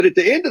But at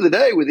the end of the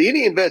day, with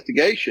any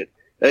investigation,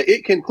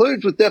 it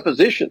concludes with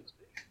depositions.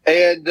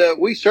 And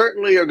we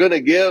certainly are going to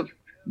give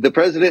the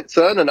president's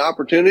son an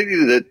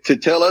opportunity to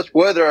tell us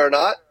whether or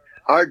not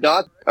our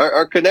dots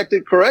are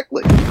connected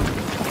correctly. You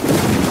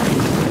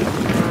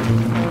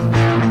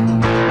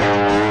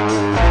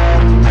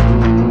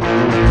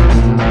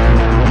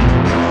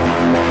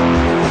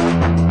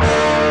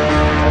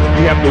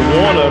have to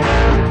want to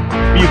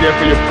be there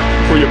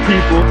for your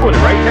people. Put it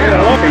right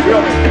now.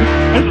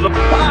 This is a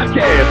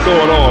podcast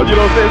going on. You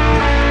know what I'm saying?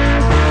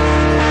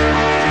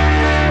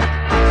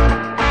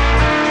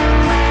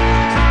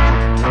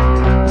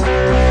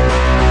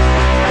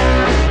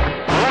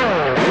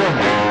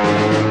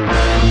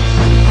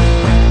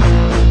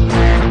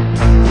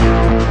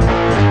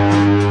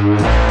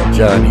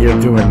 John here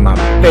doing my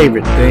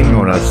favorite thing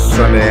on a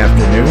Sunday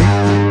afternoon.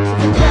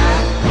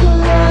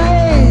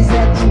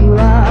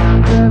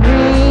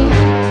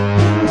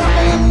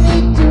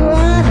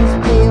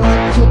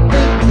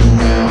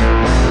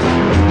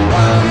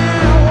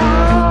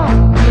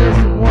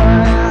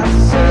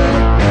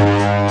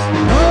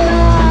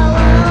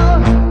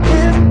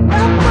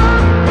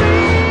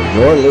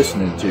 You're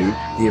listening to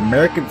the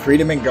American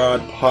Freedom and God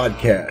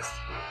podcast,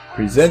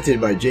 presented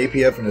by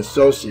JPF and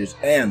Associates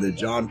and the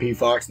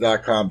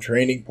JohnPFox.com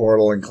training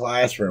portal and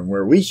classroom,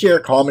 where we share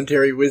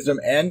commentary, wisdom,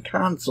 and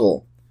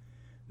counsel.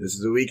 This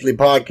is a weekly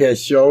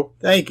podcast show.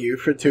 Thank you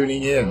for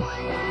tuning in.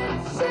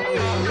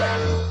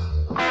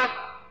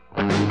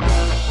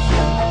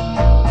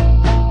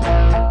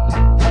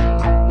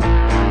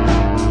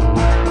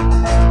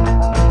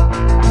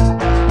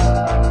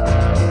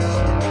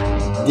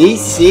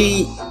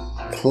 DC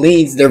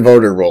cleans their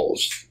voter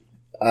rolls.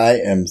 I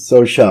am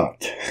so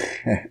shocked.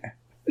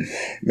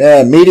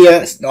 Man,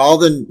 media, all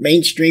the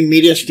mainstream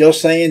media still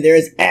saying there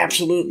is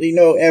absolutely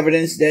no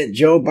evidence that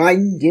Joe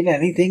Biden did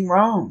anything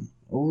wrong.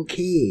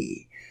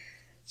 Okay.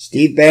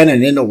 Steve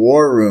Bannon in the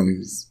war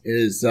rooms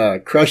is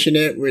crushing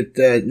it with,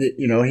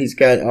 he's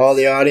got all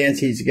the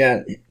audience. He's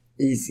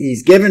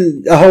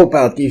giving the hope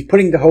out. He's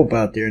putting the hope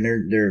out there,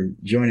 and they're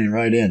joining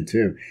right in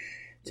too.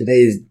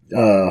 Today's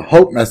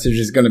hope message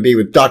is going to be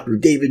with Dr.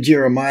 David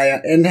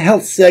Jeremiah. In the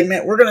health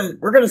segment, we're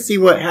gonna see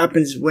what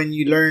happens when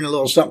you learn a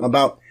little something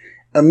about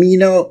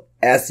amino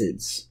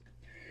acids.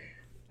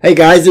 Hey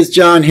guys, it's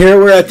John here.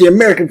 We're at the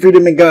American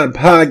Freedom and God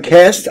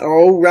podcast.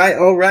 All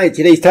right.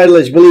 Today's title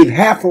is Believe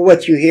Half of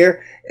What You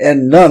Hear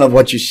and None of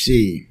What You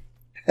See.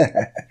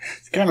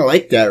 It's kind of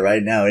like that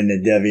right now in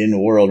the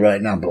world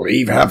right now.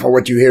 Believe half of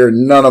what you hear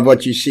and none of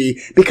what you see,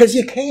 because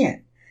you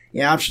can't.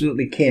 You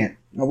absolutely can't.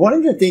 Now, one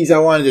of the things I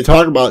wanted to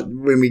talk about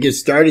when we get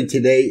started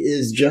today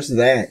is just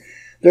that.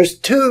 There's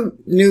 2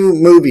 new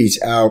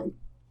movies out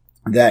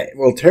that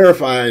will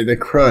terrify the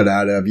crud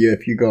out of you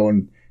if you go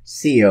and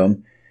see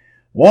them.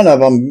 One of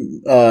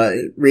them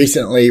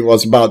recently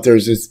was about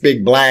there's this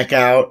big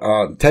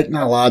blackout,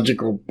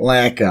 technological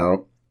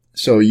blackout.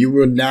 So you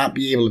would not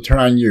be able to turn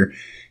on your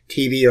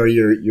TV, or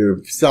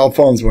your cell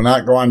phones will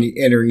not go on the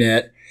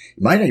internet.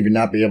 You might even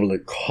not be able to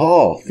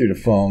call through the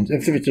phones.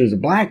 If there's a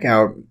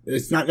blackout,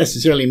 it's not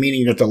necessarily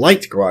meaning that the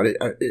lights go out.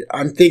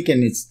 I'm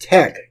thinking it's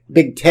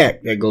big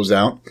tech that goes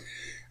out.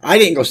 I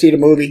didn't go see the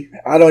movie.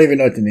 I don't even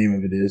know what the name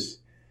of it is.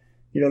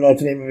 You don't know what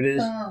the name of it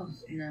is? Oh,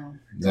 no.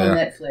 It's on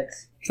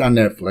Netflix. It's on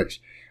Netflix.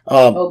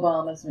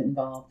 Obama's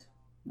involved.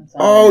 Yeah.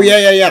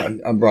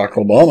 Barack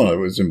Obama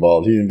was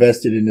involved. He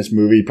invested in this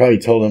movie. He probably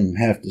told him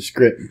half the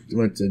script,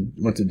 what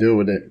to do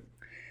with it.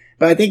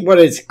 But I think what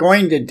it's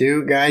going to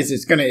do, guys,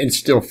 it's going to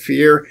instill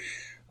fear,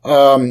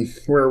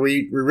 where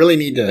we really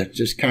need to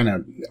just kind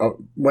of,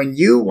 when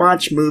you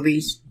watch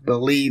movies,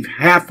 believe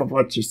half of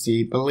what you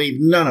see, believe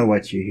none of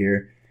what you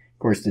hear. Of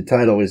course, the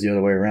title is the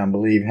other way around.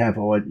 Believe half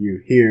of what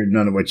you hear,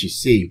 none of what you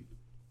see.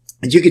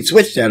 And you can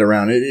switch that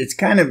around.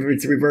 It's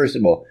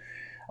reversible.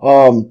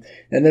 And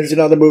there's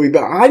another movie,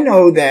 but I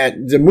know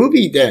that the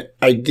movie that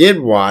I did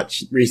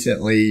watch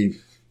recently,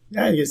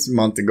 I guess a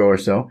month ago or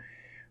so,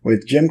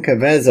 with Jim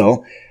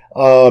Caviezel,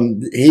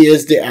 he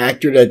is the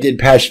actor that did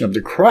Passion of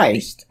the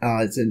Christ.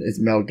 It's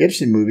a Mel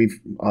Gibson movie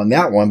on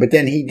that one, but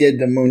then he did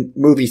the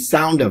movie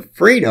Sound of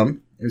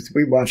Freedom.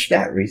 We watched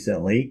that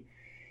recently.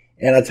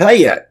 And I'll tell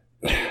you,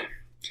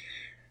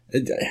 I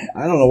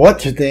don't know what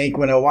to think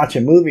when I watch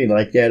a movie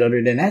like that,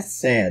 other than that's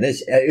sad.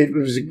 It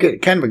was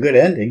kind of a good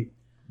ending.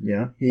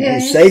 Yeah, he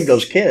saved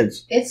those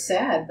kids. It's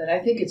sad, but I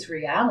think it's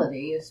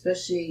reality,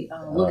 especially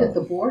look at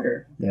the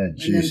border and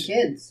them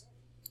kids.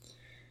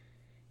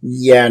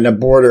 Yeah, and the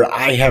border,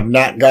 I have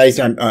not, guys,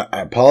 I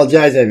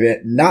apologize.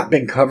 I've not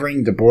been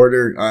covering the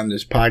border on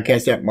this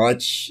podcast that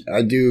much.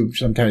 I do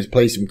sometimes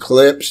play some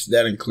clips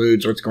that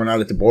includes what's going on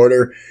at the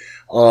border.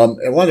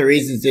 And one of the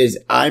reasons is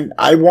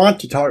I want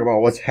to talk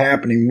about what's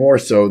happening more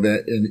so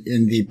that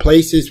in the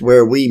places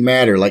where we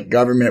matter, like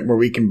government, where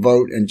we can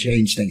vote and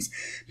change things.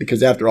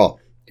 Because after all,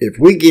 if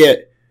we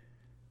get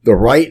the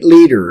right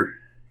leader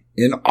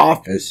in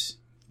office,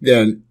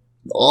 then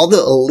all the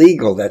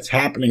illegal that's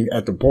happening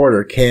at the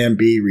border can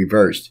be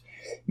reversed.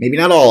 Maybe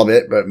not all of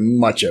it, but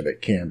much of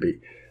it can be.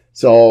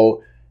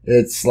 So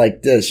It's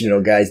like this,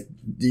 guys,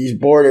 these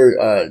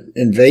border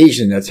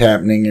invasion that's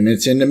happening, and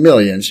it's in the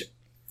millions.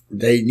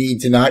 They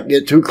need to not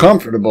get too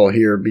comfortable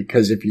here,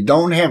 because if you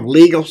don't have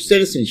legal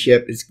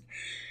citizenship,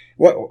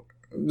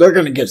 they're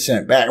going to get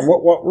sent back. And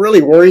what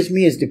really worries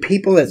me is the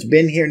people that's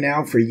been here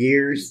now for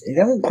years, they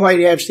don't quite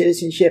have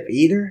citizenship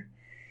either.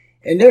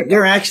 And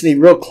they're actually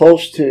real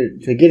close to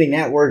getting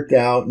that worked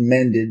out and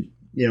mended.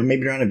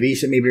 Maybe they're on a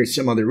visa, maybe there's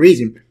some other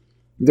reason.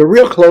 They're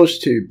real close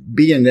to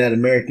being that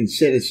American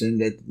citizen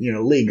that,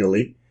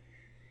 legally.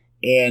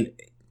 And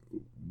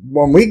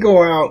when we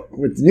go out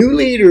with new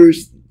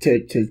leaders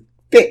to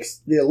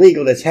fix the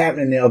illegal that's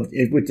happening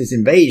with this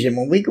invasion,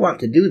 when we go out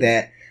to do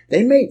that,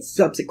 they may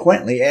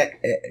subsequently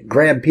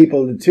grab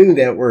people too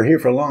that were here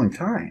for a long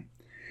time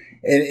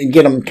and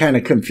get them kind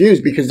of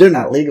confused because they're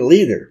not legal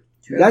either.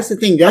 Sure. That's the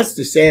thing. That's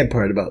the sad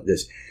part about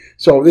this.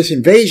 So this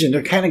invasion,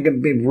 they're kind of going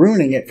to be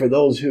ruining it for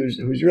those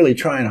who's really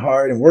trying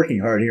hard and working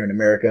hard here in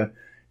America,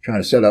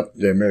 trying to set up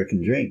the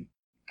American dream.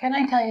 Can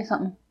I tell you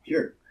something?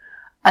 Sure.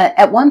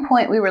 At one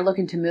point, we were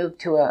looking to move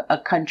to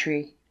a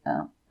country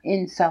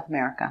in South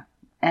America.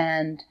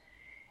 And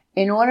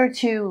in order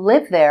to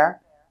live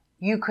there,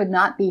 you could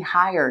not be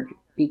hired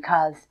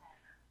because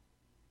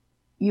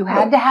you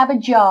had to have a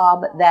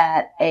job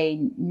that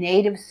a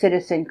native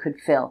citizen could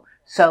fill.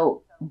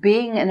 So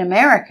being an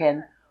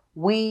American,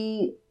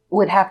 we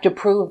would have to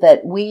prove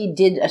that we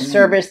did a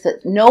service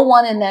that no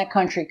one in that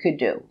country could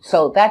do.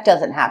 So that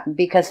doesn't happen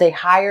because they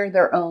hire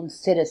their own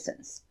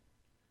citizens.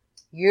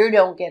 You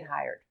don't get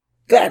hired.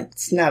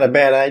 That's not a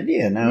bad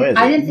idea now, is it?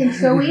 I didn't think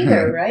so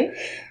either, right?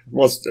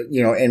 Well,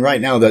 and right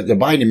now the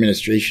Biden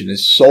administration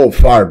is so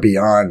far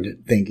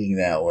beyond thinking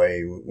that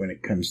way when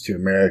it comes to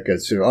America.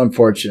 So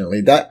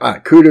unfortunately,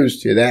 that kudos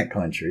to that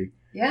country.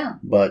 Yeah.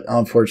 But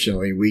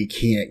unfortunately, we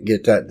can't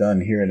get that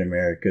done here in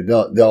America.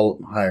 They'll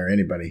hire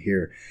anybody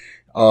here.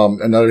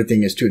 Another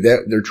thing is too,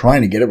 they're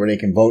trying to get it where they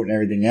can vote and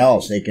everything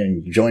else. They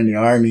can join the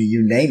army,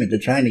 you name it. They're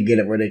trying to get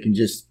it where they can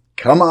just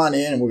come on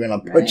in and we're going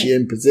to put you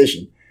in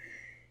position.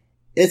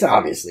 It's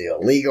obviously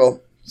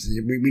illegal.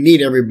 We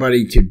need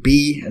everybody to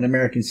be an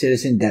American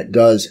citizen that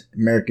does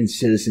American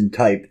citizen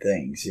type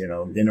things,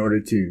 in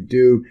order to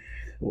do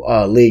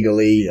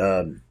legally,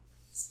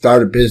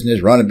 start a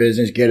business, run a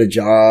business, get a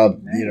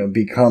job,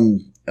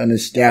 become an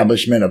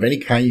establishment of any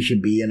kind. You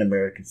should be an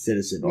American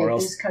citizen. Make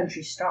this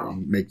country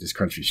strong. Make this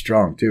country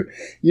strong, too.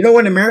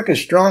 When America's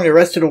strong, the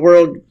rest of the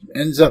world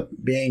ends up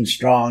being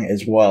strong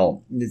as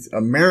well.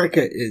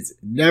 America has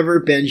never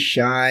been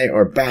shy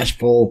or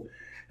bashful.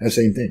 The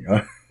same thing.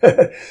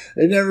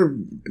 They've never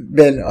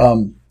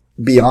been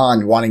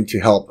beyond wanting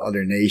to help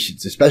other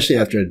nations, especially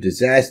after a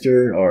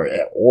disaster or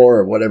war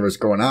or whatever's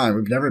going on.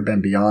 We've never been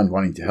beyond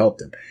wanting to help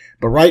them.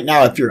 But right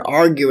now, if you're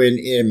arguing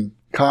in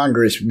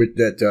Congress with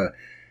that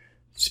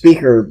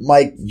Speaker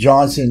Mike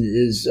Johnson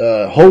is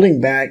holding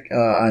back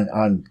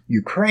on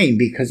Ukraine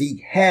because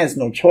he has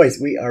no choice.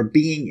 We are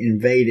being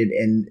invaded,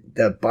 and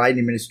the Biden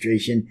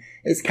administration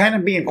is kind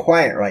of being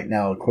quiet right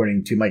now,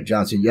 according to Mike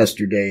Johnson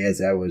yesterday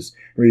as I was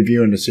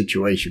reviewing the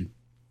situation.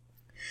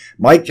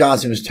 Mike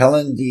Johnson was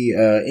telling the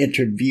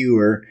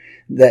interviewer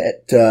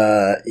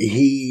that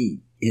he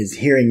is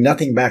hearing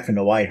nothing back from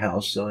the White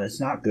House, so that's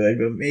not good.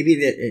 But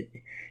maybe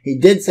he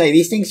did say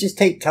these things just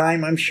take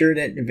time. I'm sure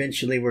that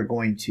eventually we're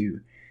going to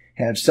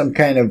have some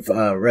kind of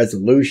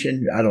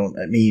resolution. I don't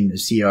mean the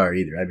CR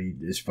either. I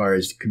mean, as far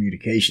as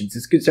communications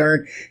is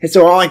concerned. And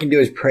so all I can do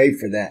is pray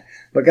for that.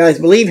 But guys,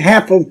 believe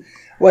half of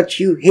what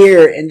you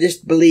hear and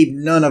just believe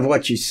none of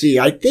what you see.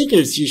 I think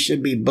you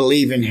should be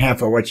believing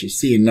half of what you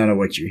see and none of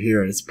what you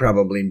hear. It's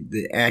probably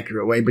the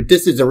accurate way. But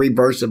this is a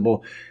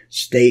reversible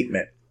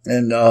statement.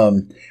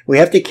 And we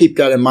have to keep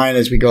that in mind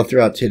as we go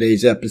throughout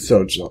today's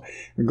episode. So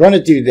we're going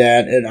to do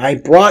that. And I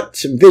brought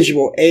some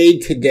visual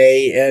aid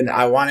today, and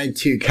I wanted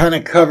to kind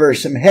of cover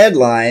some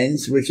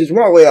headlines, which is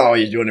what we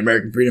always do in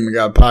American Freedom and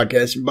God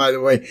podcast. And by the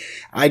way,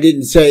 I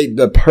didn't say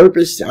the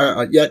purpose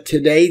yet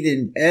today.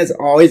 Then, as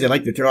always, I'd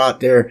like to throw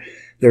out there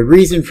the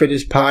reason for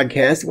this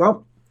podcast.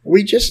 Well,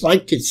 we just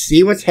like to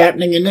see what's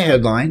happening in the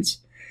headlines.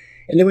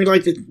 And then we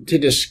like to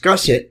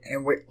discuss it,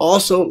 and we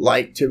also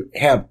like to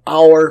have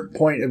our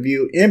point of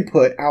view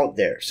input out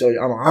there. So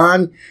I'm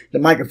on the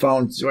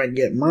microphone so I can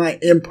get my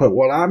input,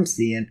 what I'm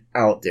seeing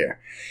out there.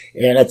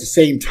 And at the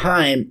same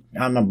time,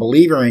 I'm a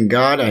believer in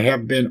God. I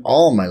have been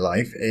all my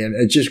life, and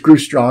it just grew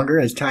stronger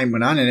as time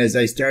went on. And as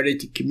I started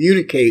to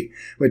communicate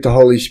with the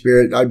Holy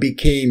Spirit, I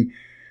became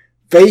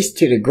face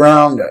to the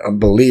ground a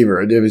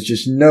believer. There was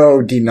just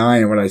no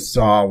denying what I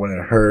saw, what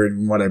I heard,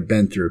 and what I've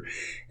been through.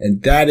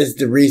 And that is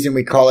the reason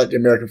we call it the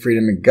American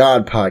Freedom and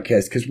God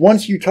podcast. Because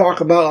once you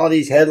talk about all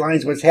these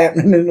headlines, what's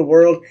happening in the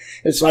world,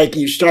 it's like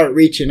you start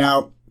reaching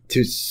out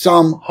to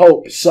some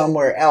hope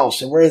somewhere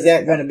else. And where is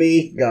that going to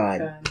be?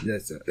 God.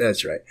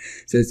 That's right.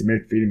 So it's the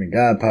American Freedom and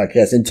God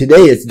podcast. And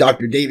today it's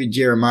Dr. David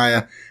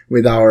Jeremiah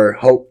with our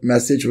hope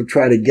message. We'll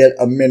try to get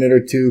a minute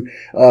or two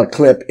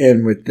clip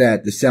in with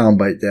that, the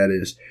soundbite that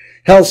is.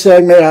 Health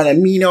segment on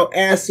amino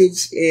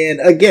acids. And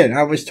again,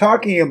 I was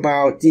talking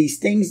about these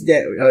things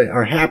that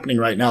are happening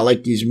right now,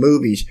 like these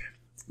movies.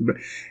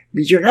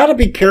 But you got to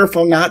be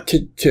careful not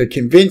to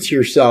convince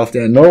yourself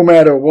that no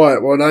matter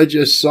what I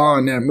just saw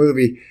in that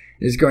movie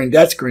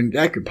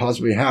that could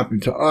possibly happen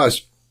to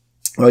us.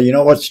 Well, you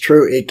know what's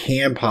true? It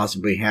can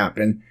possibly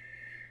happen.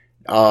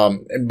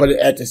 But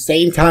at the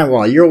same time,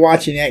 while you're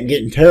watching that and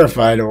getting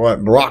terrified of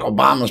what Barack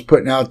Obama's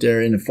putting out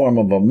there in the form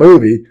of a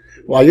movie,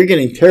 while you're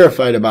getting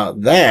terrified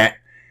about that,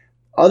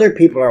 other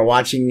people are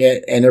watching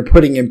it and they're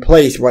putting in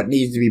place what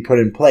needs to be put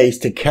in place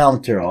to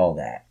counter all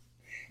that.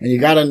 And you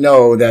got to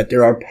know that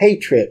there are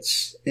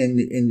patriots in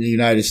the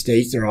United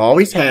States. There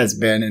always has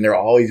been, and there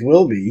always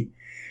will be.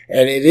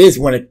 And it is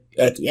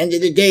at the end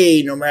of the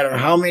day, no matter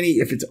how many,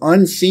 if it's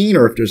unseen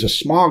or if there's a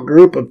small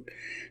group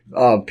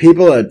of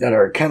people that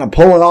are kind of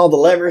pulling all the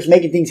levers,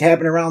 making things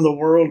happen around the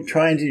world,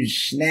 trying to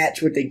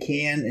snatch what they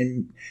can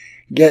and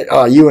get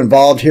you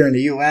involved here in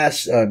the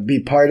U.S., be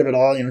part of it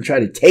all,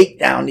 try to take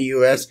down the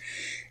U.S.,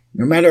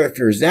 no matter if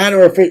there's that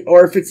or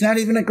if it's not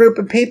even a group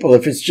of people,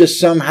 if it's just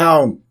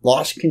somehow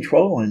lost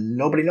control and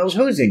nobody knows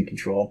who's in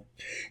control.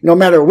 No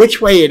matter which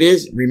way it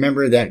is,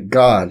 remember that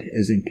God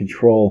is in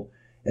control,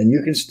 and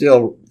you can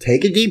still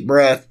take a deep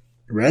breath,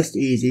 rest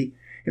easy,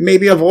 and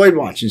maybe avoid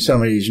watching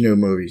some of these new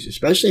movies,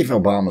 especially if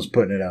Obama's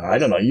putting it out. I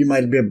don't know, you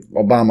might be an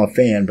Obama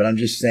fan, but I'm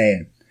just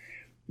saying.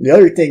 The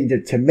other thing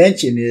to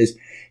mention is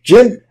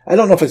Jim, I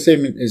don't know if I say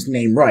his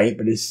name right,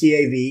 but it's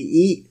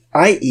Caviezel.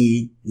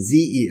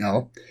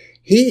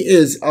 He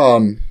is,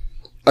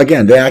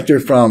 again, the actor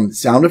from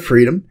Sound of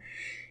Freedom.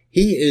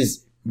 He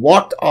is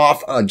walked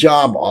off a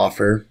job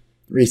offer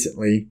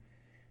recently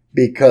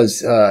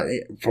because,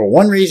 for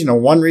one reason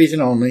and one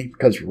reason only,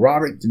 because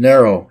Robert De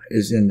Niro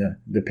is in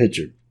the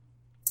picture.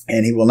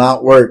 And he will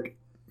not work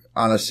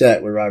on a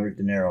set with Robert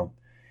De Niro.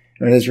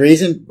 And his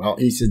reason? Well,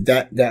 he said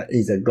that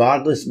he's a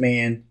godless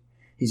man.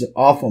 He's an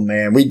awful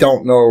man. You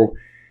don't know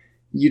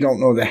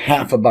the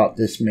half about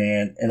this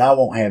man, and I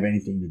won't have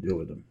anything to do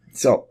with him.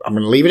 So I'm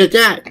going to leave it at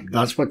that.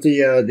 That's what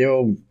the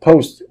old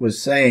post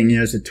was saying.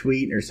 It's a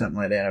tweet or something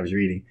like that I was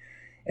reading.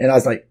 And I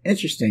was like,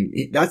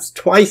 interesting. That's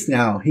twice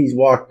now he's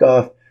walked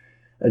off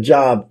a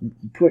job,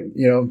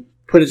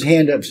 put his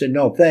hand up, said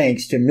no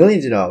thanks to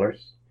millions of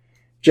dollars,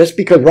 just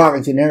because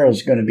Robert De Niro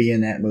is going to be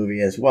in that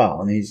movie as well.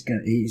 And he's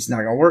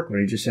not going to work with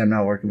him. He just said, I'm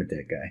not working with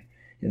that guy.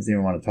 He doesn't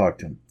even want to talk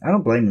to him. I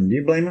don't blame him. Do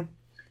you blame him?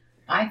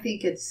 I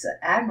think it's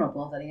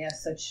admirable that he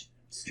has such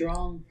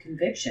strong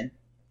conviction.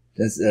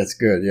 That's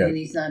good, yeah. And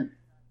he's not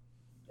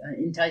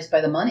enticed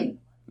by the money.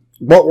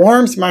 What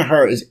warms my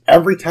heart is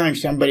every time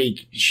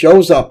somebody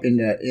shows up in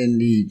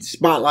the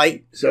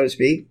spotlight, so to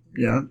speak,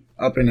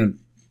 up in a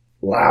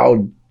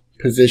loud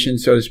position,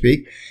 so to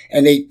speak,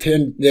 and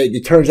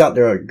it turns out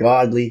they're a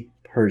godly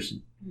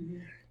person. Mm-hmm.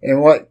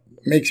 And what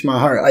makes my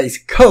heart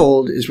ice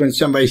cold is when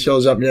somebody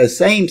shows up in the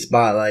same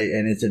spotlight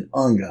and it's an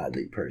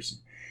ungodly person.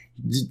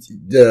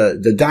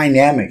 The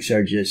dynamics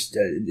are just,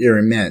 they're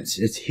immense.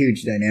 It's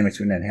huge dynamics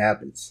when that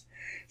happens.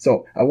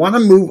 So I want to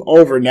move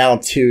over now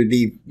to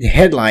the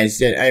headlines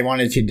that I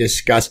wanted to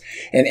discuss.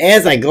 And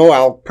as I go,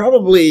 I'll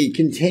probably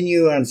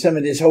continue on some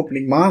of this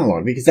opening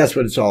monologue because that's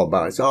what it's all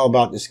about. It's all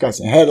about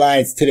discussing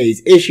headlines,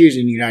 today's issues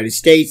in the United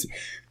States.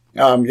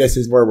 This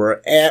is where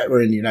we're at.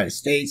 We're in the United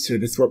States, so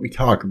this is what we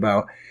talk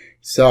about.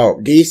 So,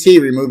 D.C.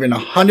 removing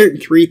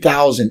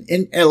 103,000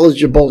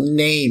 ineligible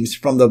names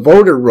from the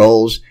voter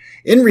rolls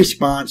in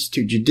response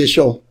to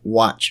Judicial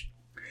Watch.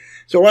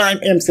 So I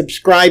am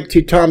subscribed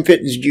to Tom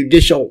Fitton's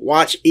Judicial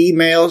Watch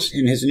emails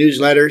in his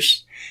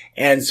newsletters.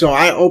 And so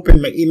I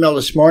opened my email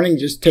this morning,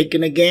 just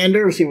taking a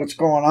gander, see what's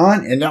going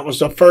on. And that was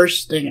the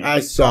first thing I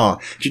saw.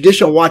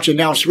 Judicial Watch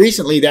announced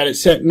recently that it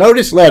sent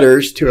notice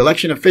letters to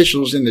election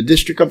officials in the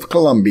District of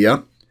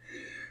Columbia,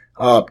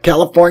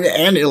 California,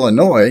 and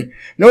Illinois,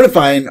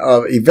 notifying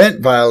of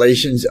event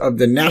violations of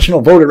the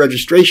National Voter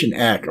Registration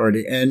Act, or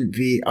the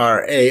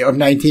NVRA, of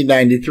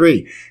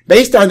 1993.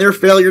 Based on their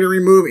failure to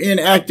remove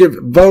inactive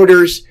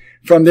voters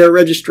from their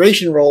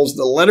registration rolls,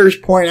 the letters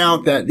point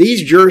out that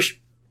these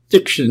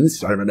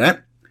jurisdictions,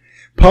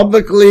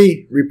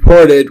 publicly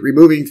reported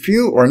removing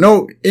few or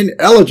no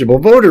ineligible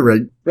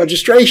voter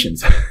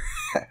registrations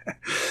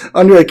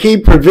under a key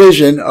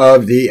provision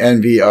of the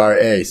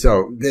NVRA.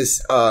 So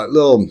this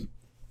little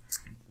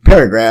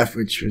paragraph,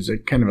 which was a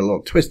kind of a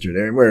little twister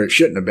there where it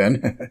shouldn't have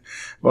been.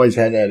 I've always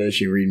had that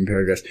issue reading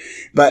paragraphs.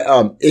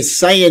 But it's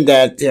saying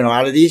that,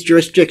 out of these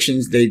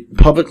jurisdictions, they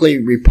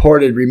publicly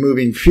reported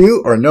removing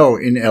few or no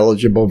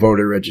ineligible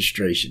voter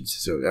registrations.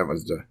 So that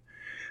was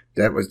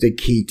the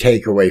key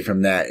takeaway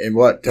from that. And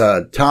what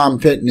Tom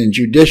Fitton and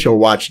Judicial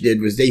Watch did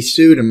was they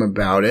sued him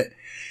about it.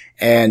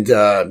 And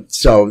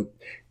so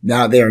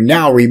now they are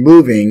now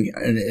removing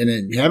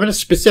and having a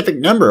specific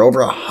number, over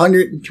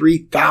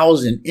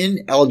 103,000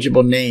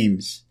 ineligible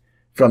names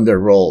from their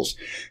rolls.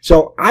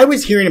 So I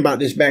was hearing about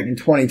this back in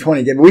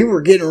 2020. That we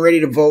were getting ready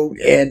to vote,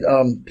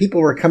 and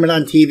people were coming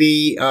on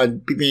TV,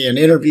 being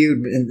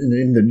interviewed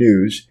in the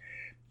news,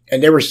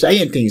 and they were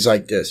saying things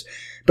like this.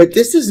 But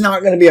this is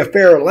not going to be a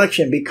fair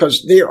election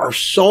because there are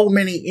so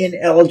many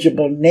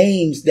ineligible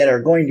names that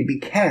are going to be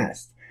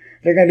cast.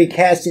 They're going to be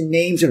casting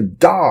names of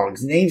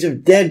dogs, names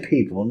of dead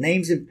people,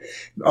 names of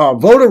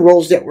voter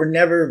rolls that were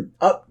never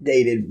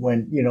updated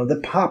when,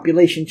 the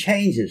population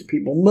changes.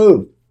 People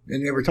move.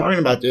 And they were talking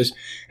about this,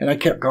 and I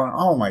kept going,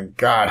 oh, my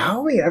God, how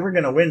are we ever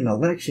going to win an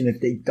election if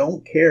they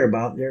don't care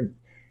about their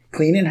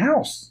cleaning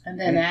house? And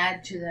then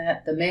add to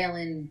that the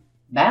mail-in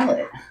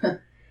ballot.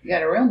 You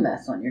got a real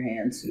mess on your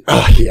hands.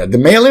 Oh, yeah, the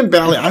mail-in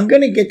ballot. I'm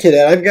going to get to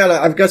that.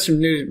 I've got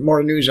some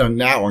more news on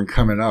that one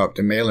coming up,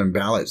 the mail-in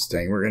ballots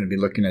thing. We're going to be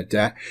looking at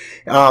that.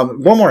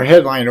 One more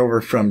headline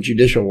over from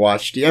Judicial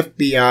Watch. The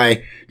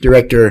FBI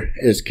director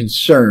is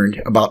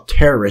concerned about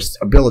terrorists'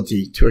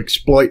 ability to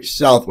exploit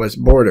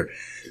southwest border.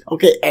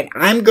 Okay, and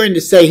I'm going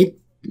to say he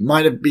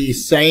might be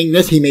saying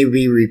this. He may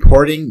be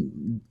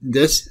reporting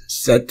this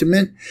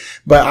sentiment.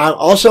 But I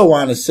also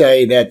want to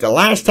say that the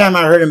last time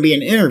I heard him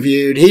being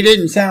interviewed, he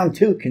didn't sound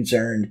too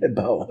concerned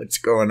about what's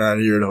going on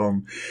here at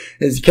home.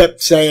 He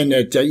kept saying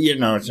that,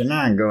 it's an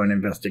ongoing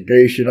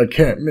investigation. I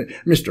can't,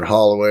 Mr.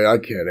 Holloway, I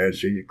can't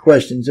answer your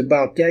questions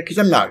about that because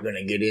I'm not going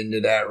to get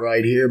into that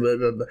right here. Blah,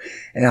 blah, blah.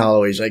 And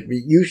Holloway's like,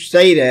 you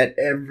say that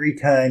every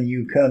time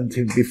you come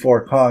to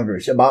before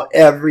Congress about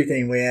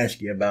everything we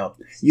ask you about.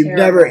 You've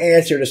never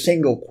answered a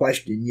single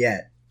question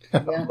yet.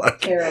 Yeah,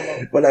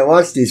 terrible. When I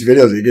watch these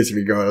videos, it gets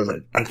me going. I was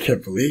like, I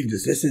can't believe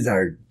this. This is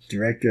our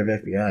director of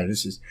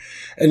FBI.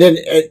 And then,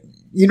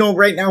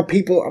 right now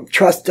people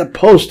trust the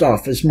post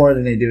office more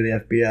than they do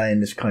the FBI in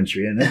this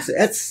country. And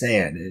that's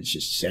sad. It's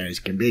just sad as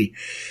can be.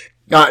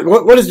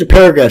 What does the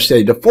paragraph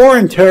say? The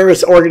foreign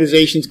terrorist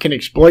organizations can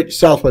exploit the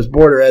southwest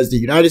border as the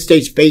United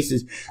States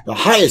faces the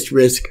highest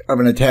risk of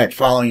an attack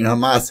following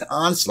Hamas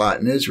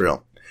onslaught in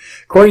Israel.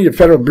 According to the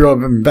Federal Bureau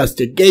of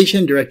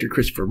Investigation, Director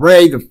Christopher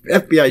Wray, the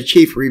FBI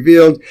chief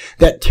revealed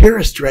that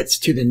terrorist threats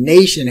to the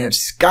nation have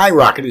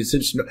skyrocketed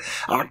since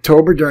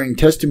October during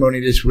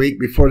testimony this week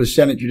before the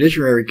Senate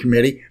Judiciary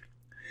Committee.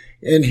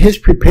 In his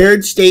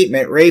prepared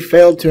statement, Wray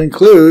failed to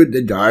include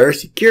the dire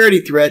security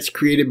threats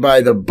created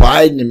by the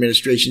Biden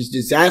administration's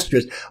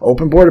disastrous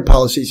open border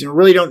policies, and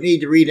really don't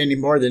need to read any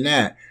more than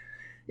that.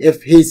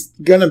 If he's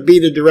going to be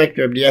the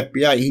director of the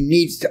FBI, he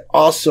needs to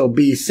also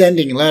be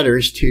sending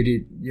letters to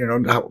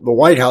the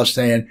White House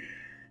saying,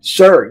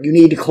 sir, you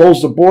need to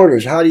close the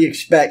borders. How do you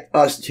expect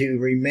us to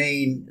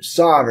remain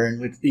sovereign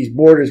with these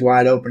borders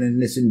wide open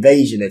and this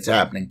invasion that's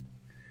happening?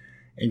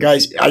 And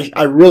guys,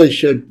 I really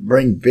should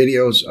bring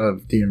videos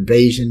of the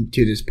invasion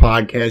to this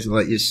podcast and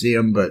let you see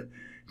them, but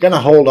I'm going to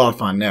hold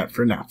off on that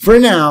for now. For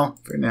now,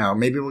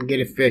 maybe we'll get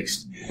it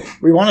fixed.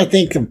 We want to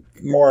think of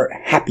more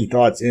happy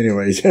thoughts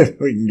anyways.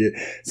 We can get.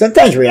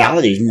 Sometimes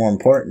reality is more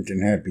important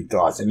than happy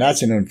thoughts, and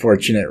that's an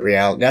unfortunate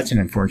reality. That's an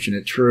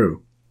unfortunate truth.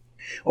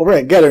 Over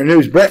at Getter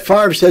News, Brett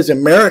Favre says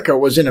America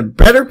was in a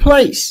better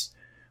place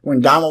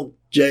when Donald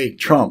J.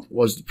 Trump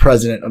was the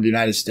president of the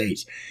United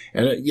States.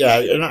 And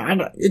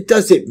it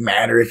doesn't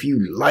matter if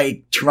you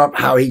like Trump,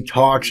 how he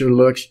talks or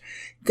looks.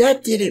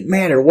 That didn't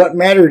matter. What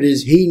mattered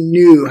is he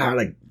knew how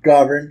to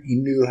govern. He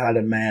knew how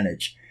to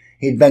manage.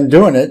 He'd been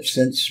doing it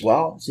since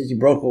he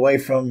broke away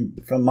from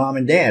mom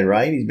and dad,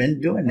 right? He's been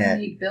doing that.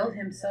 He built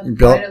himself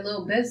quite a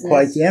little business.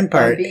 Quite the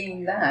empire. By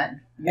being that.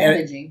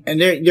 Managing.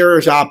 And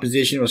there's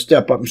opposition will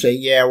step up and say,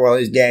 yeah, well,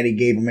 his daddy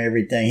gave him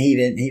everything. He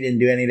didn't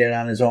do any of that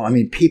on his own. I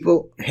mean,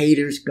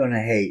 haters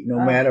gonna hate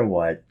no matter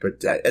what.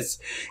 But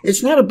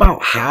it's not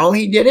about how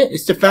he did it.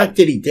 It's the fact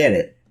that he did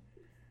it.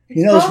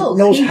 He knows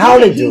how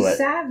to do it. He's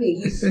savvy.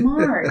 He's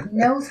smart. He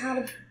knows how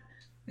to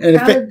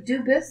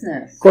do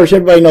business. Of course,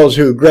 everybody knows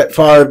who Brett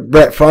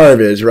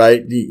Favre is,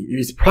 right?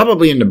 He's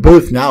probably in the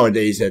booth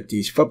nowadays at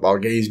these football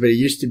games, but he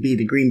used to be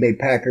the Green Bay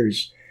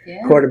Packers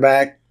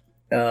quarterback.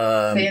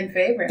 Fan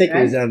favorite, I think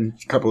he was on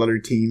a couple other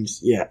teams.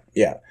 Yeah.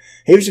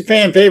 He was a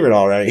fan favorite,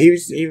 all right. He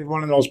was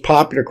one of those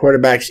popular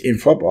quarterbacks in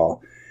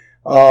football.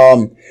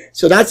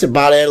 So that's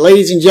about it.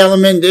 Ladies and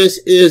gentlemen, this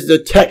is the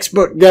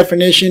textbook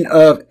definition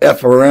of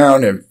F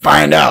around and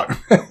find out.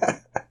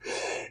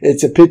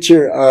 It's a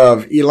picture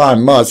of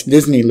Elon Musk.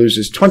 Disney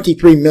loses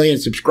 23 million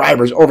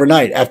subscribers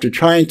overnight after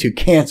trying to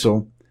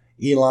cancel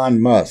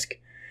Elon Musk.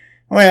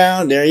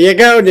 Well, there you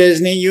go,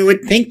 Disney. You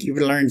would think you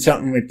would learn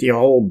something with the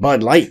whole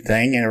Bud Light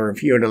thing, or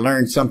if you were to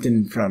learn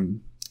something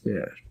from,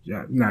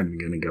 I'm not even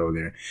going to go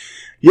there.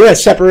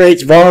 U.S.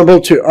 separates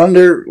vulnerable to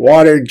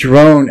underwater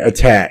drone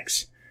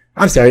attacks.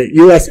 I'm sorry,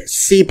 U.S.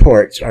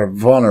 seaports are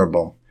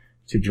vulnerable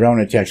to drone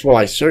attacks. Well,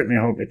 I certainly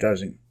hope it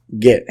doesn't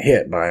get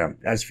hit by them.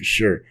 That's for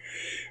sure.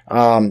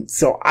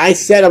 So I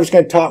said I was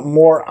going to talk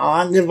more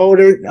on the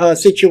voter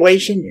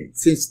situation.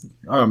 Since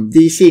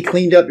D.C.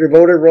 cleaned up their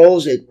voter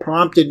rolls, it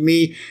prompted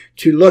me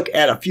to look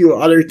at a few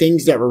other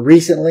things that were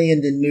recently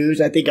in the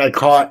news. I think I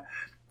caught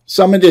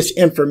some of this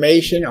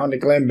information on the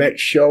Glenn Beck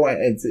show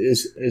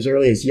as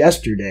early as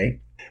yesterday.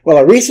 Well,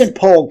 a recent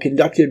poll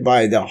conducted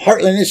by the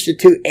Heartland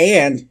Institute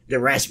and the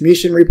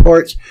Rasmussen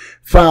reports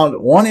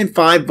found 1 in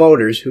 5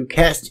 voters who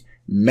cast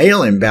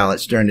mail-in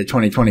ballots during the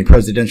 2020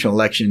 presidential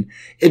election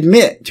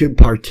admit to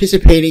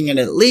participating in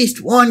at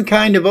least one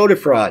kind of voter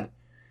fraud.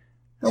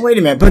 Now, wait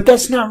a minute, but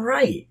that's not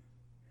right.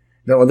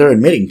 No, they're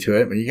admitting to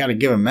it, but you got to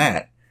give them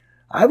that.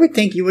 I would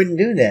think you wouldn't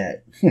do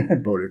that.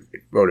 voter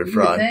You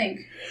fraud. would think.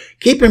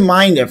 Keep in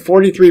mind that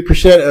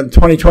 43% of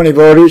 2020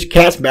 voters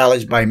cast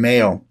ballots by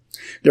mail.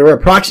 There were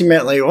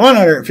approximately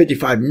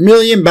 155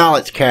 million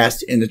ballots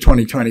cast in the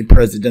 2020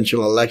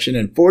 presidential election,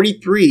 and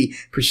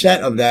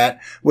 43% of that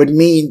would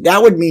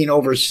mean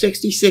over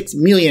 66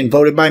 million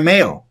voted by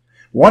mail.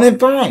 1 in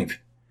 5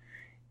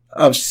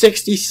 of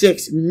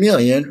 66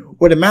 million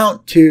would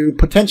amount to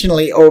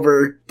potentially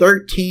over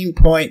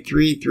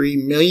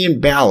 13.33 million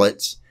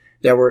ballots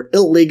that were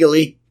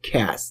illegally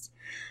cast.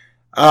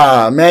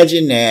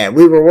 Imagine that.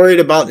 We were worried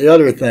about the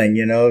other thing,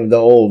 the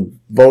old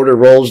voter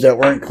rolls that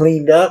weren't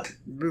cleaned up.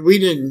 We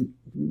didn't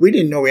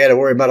know we had to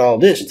worry about all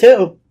this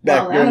too.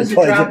 Well, that was a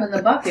drop in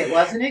the bucket,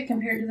 wasn't it,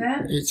 compared to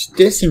that? It's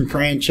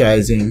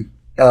disenfranchising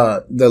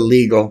the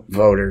legal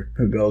voter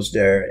who goes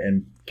there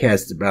and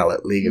casts the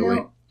ballot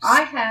legally.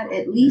 I had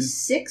at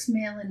least 6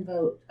 mail-in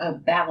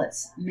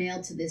ballots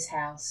mailed to this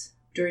house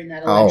during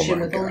that election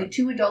with only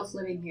 2 adults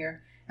living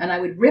here. And I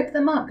would rip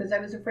them up because I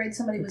was afraid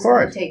somebody was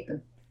going to take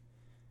them.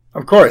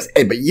 Of course.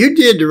 Hey, but you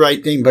did the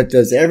right thing. But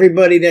does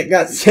everybody that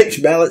got 6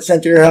 ballots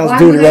sent to their house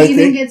do the right thing? Why would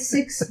I even get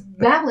 6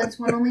 ballots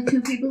when only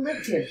 2 people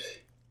lived here?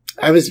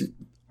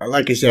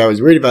 Like I said, I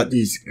was worried about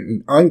these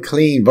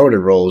unclean voter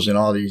rolls in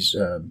all these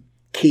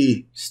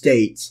key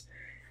states.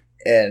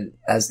 And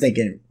I was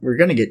thinking, we're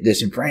going to get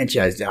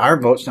disenfranchised. Our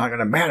vote's not going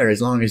to matter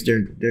as long as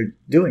they're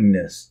doing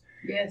this.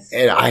 Yes.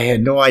 And I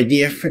had no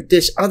idea if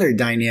this other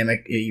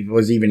dynamic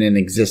was even in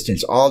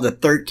existence. All the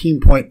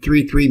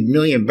 13.33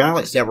 million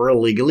ballots that were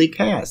illegally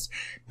cast,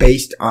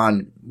 based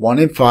on 1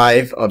 in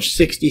 5 of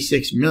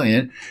 66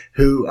 million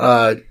who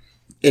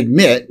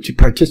admit to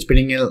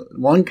participating in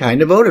one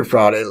kind of voter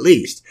fraud at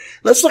least.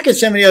 Let's look at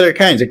some of the other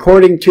kinds.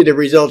 According to the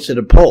results of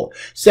the poll,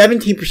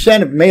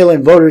 17% of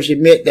mail-in voters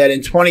admit that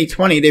in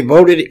 2020 they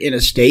voted in a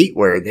state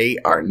where they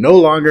are no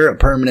longer a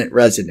permanent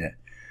resident.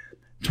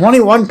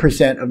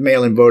 21% of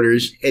mail-in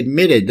voters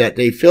admitted that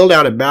they filled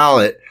out a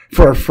ballot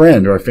for a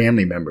friend or a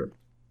family member.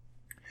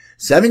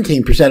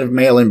 17% of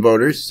mail-in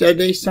voters said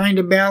they signed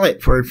a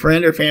ballot for a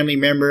friend or family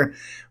member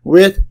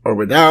with or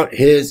without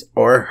his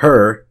or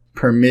her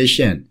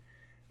permission.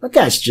 But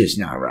that's just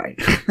not right.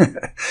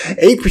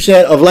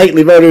 8% of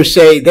likely voters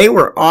say they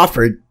were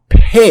offered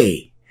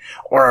pay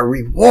or a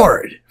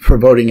reward for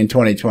voting in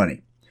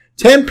 2020.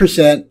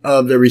 10%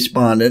 of the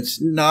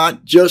respondents,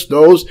 not just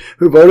those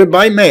who voted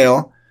by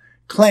mail,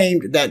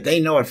 claimed that they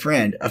know a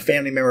friend, a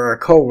family member, or a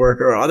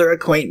coworker, or other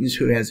acquaintance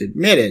who has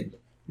admitted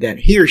that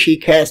he or she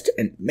cast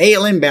a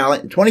mail-in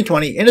ballot in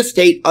 2020 in a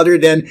state other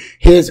than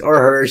his or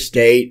her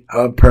state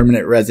of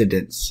permanent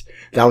residence.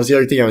 That was the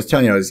other thing I was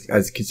telling you I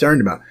was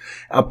concerned about.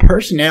 A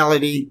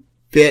personality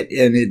fit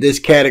in this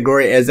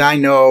category, as I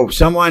know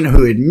someone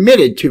who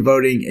admitted to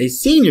voting a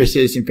senior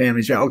citizen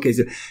family. Okay,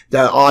 so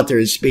the author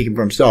is speaking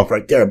for himself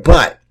right there.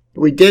 But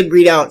we did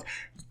read out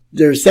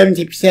there's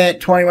 17%,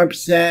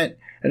 21%,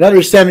 another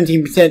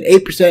 17%,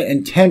 8%,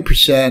 and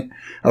 10%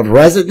 of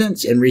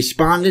residents and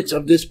respondents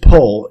of this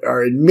poll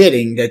are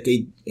admitting that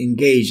they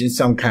engaged in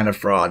some kind of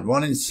fraud.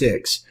 1 in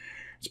 6.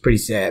 It's pretty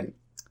sad.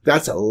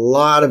 That's a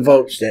lot of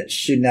votes that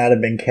should not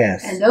have been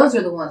cast. And those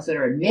are the ones that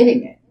are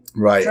admitting it.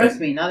 Right. Trust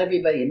me, not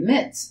everybody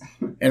admits.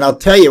 And I'll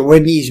tell you,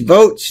 when these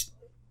votes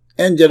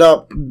ended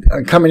up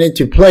coming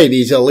into play,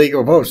 these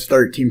illegal votes,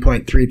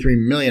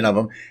 13.33 million of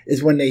them,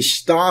 is when they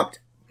stopped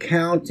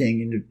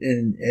counting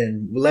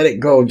and let it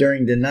go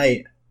during the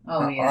night.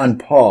 On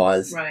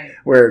pause, right?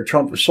 Where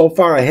Trump was so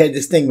far ahead,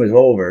 this thing was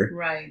over.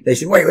 Right. They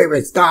said,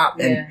 wait, stop.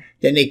 And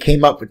then they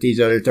came up with these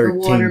other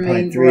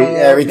 13.3,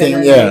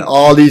 everything,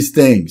 all these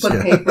things.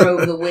 Put paper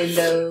over the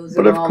windows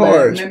but and of all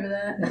course. that. Remember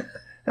that?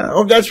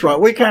 Oh, that's right.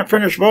 We can't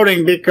finish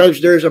voting because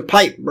there's a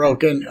pipe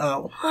broken.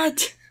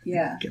 What?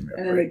 Yeah. And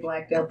then they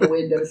blacked out the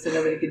windows so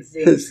nobody could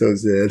see. That's so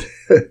sad.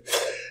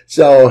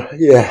 So,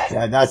 yeah,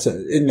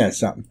 isn't that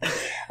something?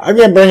 I'm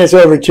going to bring us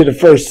over to the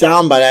first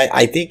sound, but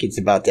I think it's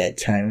about that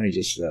time. Let me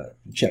just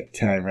check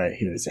time right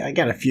here. So I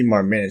got a few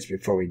more minutes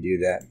before we do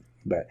that.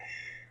 But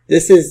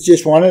this is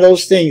just one of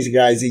those things,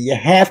 guys, that you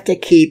have to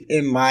keep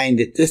in mind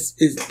that this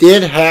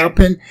did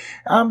happen.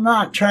 I'm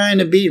not trying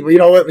to be,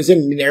 what was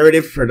in the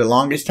narrative for the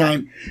longest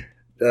time?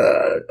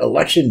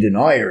 Election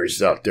deniers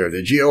out there,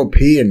 the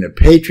GOP and the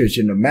Patriots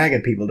and the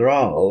MAGA people, they're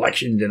all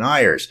election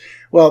deniers.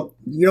 Well,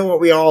 you know what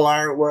we all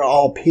are? We're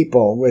all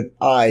people with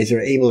eyes that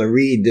are able to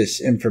read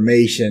this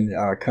information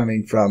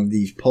coming from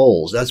these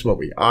polls. That's what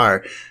we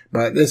are.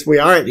 But we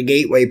are at the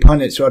Gateway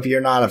Pundit, so if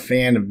you're not a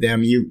fan of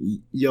them,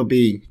 you'll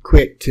be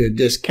quick to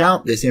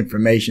discount this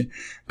information.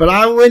 But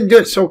I wouldn't do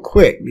it so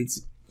quick.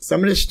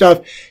 Some of this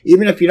stuff,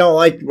 even if you don't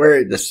like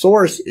where the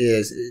source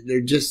is, they're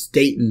just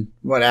stating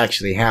what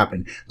actually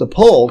happened. The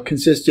poll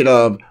consisted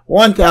of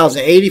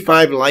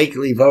 1,085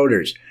 likely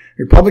voters.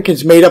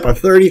 Republicans made up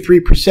of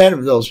 33%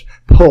 of those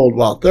polled,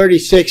 while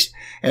 36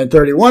 and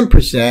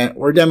 31%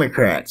 were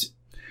Democrats.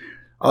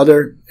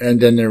 And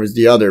then there was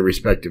the other,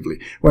 respectively.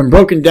 When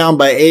broken down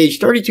by age,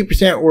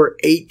 32% were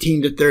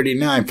 18 to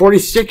 39,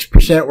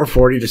 46% were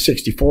 40 to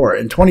 64,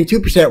 and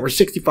 22% were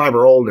 65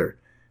 or older.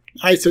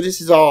 All right, so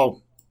this is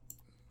all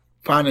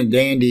fun and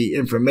dandy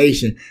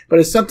information, but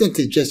it's something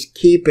to just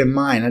keep in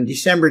mind. On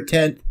December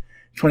 10th,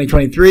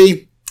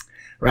 2023,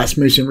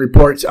 Rasmussen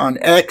reports on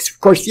X. Of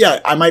course, yeah,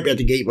 I might be at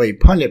the Gateway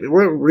Pundit, but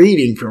we're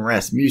reading from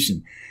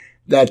Rasmussen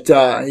that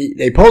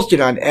they posted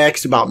on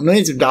X about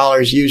millions of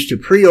dollars used to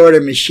pre-order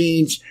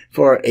machines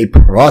for a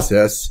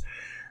process,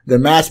 the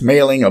mass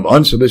mailing of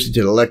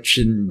unsolicited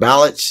election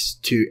ballots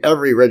to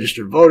every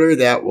registered voter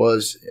that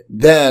was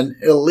then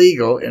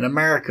illegal in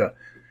America.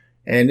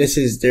 And this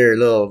is their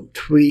little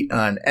tweet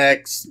on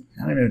X.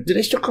 I don't know. Do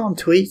they still call them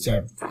tweets?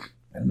 I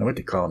don't know what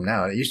they call them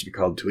now. They used to be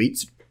called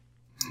tweets.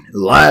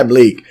 Live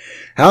leak.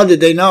 How did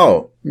they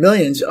know?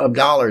 Millions of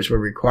dollars were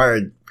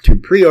required to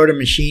pre-order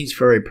machines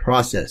for a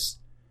process.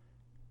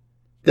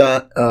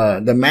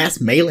 The mass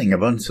mailing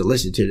of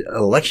unsolicited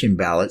election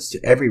ballots to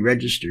every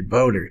registered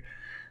voter.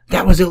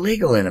 That was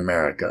illegal in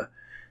America.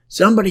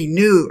 Somebody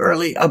knew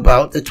early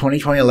about the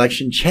 2020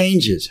 election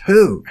changes.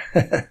 Who?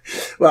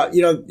 Well,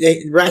 you know,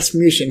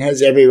 Rasmussen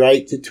has every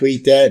right to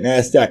tweet that and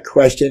ask that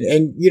question.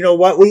 And you know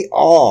what? We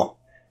all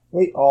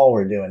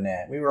were doing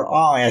that. We were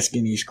all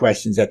asking these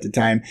questions at the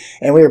time,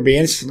 and we were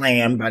being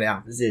slammed by the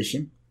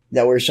opposition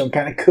that we're some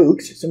kind of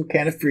kooks, some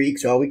kind of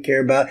freaks. All we care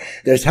about.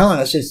 They're telling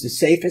us it's the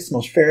safest,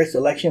 most fairest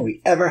election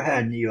we ever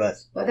had in the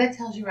U.S. Well, that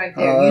tells you right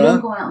there. You don't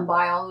go out and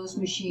buy all those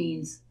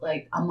machines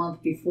like a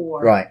month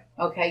before. Right.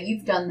 Okay,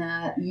 you've done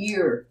that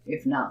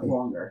if not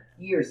longer,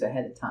 years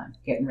ahead of time,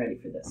 getting ready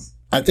for this.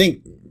 I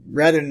think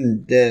rather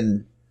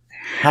than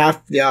half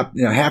of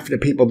the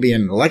people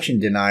being election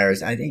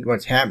deniers, I think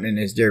what's happening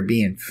is they're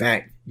being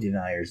fact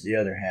deniers, the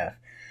other half.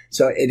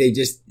 So they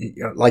just,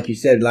 like you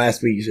said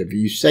last week, if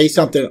you say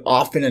something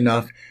often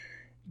enough,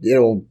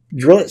 it'll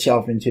drill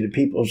itself into the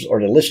people's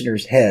or the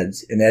listeners'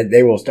 heads, and that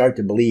they will start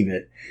to believe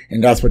it.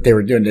 And that's what they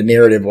were doing. The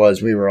narrative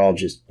was we were all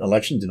just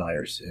election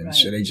deniers. And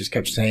so they just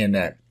kept saying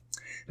that.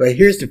 But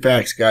here's the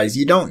facts, guys.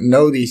 You don't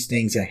know these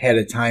things ahead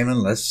of time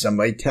unless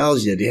somebody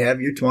tells you. You have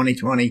your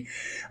 2020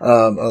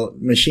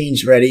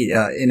 machines ready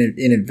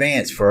in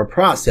advance for a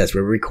process.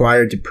 We're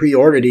required to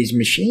pre-order these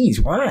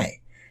machines. Why?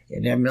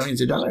 And have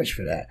millions of dollars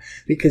for that.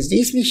 Because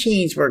these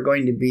machines were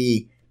going to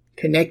be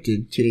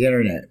connected to the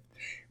internet.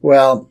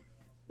 Well,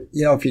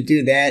 you know, if you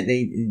do that,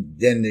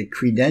 then the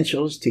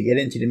credentials to get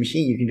into the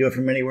machine, you can do it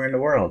from anywhere in the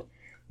world.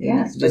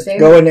 Yes, just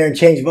go in there and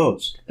change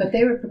votes. But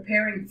they were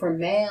preparing for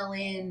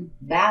mail-in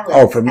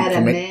ballots at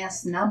a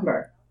mass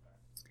number.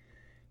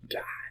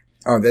 God.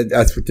 Oh,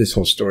 that's what this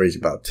whole story is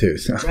about, too.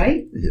 So.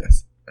 Right?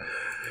 Yes.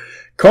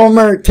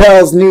 Comer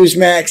tells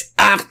Newsmax,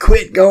 I've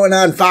quit going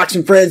on Fox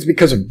and Friends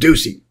because of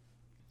Ducey.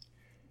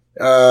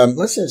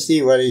 Let's just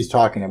see what he's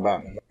talking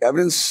about.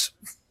 Evidence.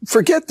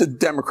 Forget the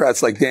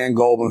Democrats like Dan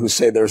Goldman who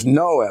say there's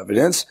no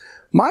evidence.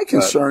 My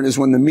concern is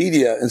when the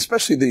media,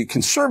 especially the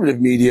conservative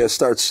media,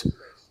 starts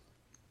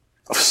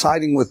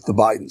siding with the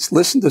Bidens.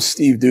 Listen to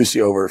Steve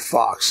Ducey over at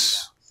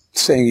Fox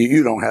saying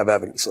you don't have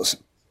evidence.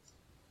 Listen.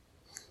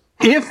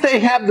 If they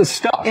have the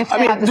stuff.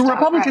 The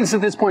Republicans at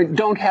this point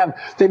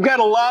they've got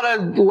a lot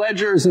of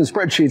ledgers and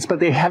spreadsheets, but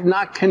they have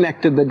not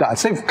connected the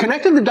dots. They've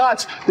connected the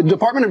dots, the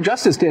Department of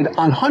Justice did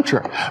on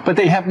Hunter, but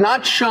they have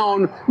not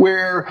shown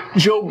where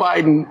Joe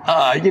Biden,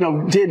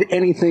 did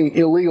anything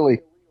illegally.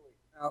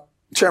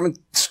 Chairman,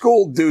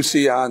 school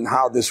Ducey on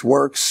how this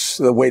works.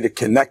 The way to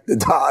connect the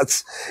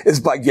dots is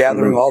by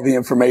gathering all the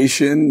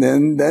information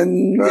and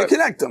then you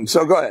connect them.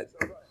 So go ahead.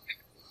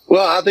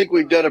 Well, I think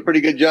we've done a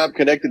pretty good job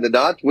connecting the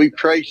dots. We've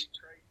traced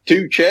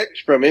 2 checks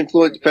from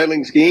influence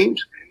peddling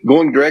schemes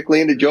going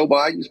directly into Joe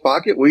Biden's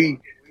pocket. We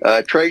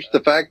traced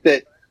the fact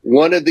that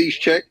one of these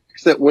checks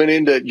that went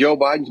into Joe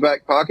Biden's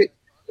back pocket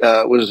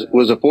was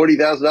a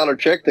 $40,000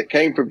 check that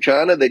came from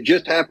China that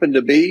just happened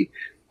to be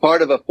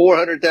part of a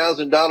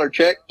 $400,000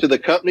 check to the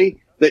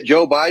company that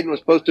Joe Biden was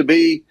supposed to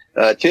be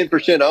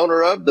 10%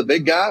 owner of, the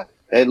big guy.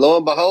 And lo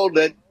and behold,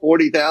 that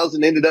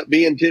 $40,000 ended up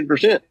being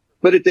 10%.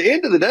 But at the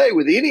end of the day,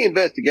 with any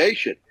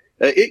investigation,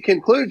 it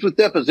concludes with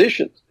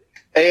depositions.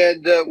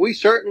 And we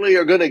certainly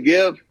are going to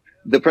give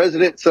the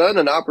president's son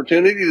an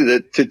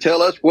opportunity to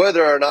tell us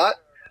whether or not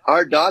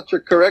our dots are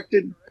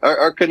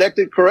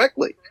connected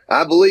correctly.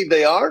 I believe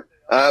they are.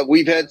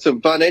 We've had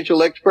some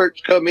financial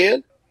experts come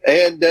in,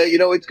 and,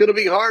 it's going to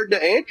be hard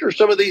to answer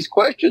some of these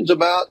questions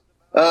about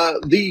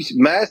these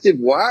massive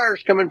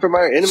wires coming from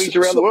our enemies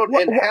around the world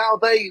and how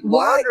they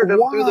laundered them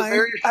through the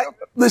various companies.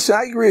 Listen,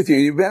 I agree with you.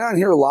 You've been on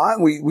here a lot,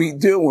 and we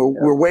do.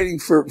 We're waiting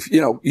for,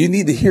 you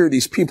need to hear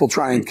these people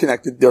try and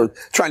connect it. They're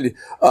trying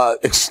to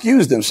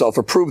excuse themselves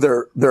or prove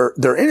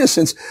their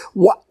innocence.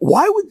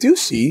 Why would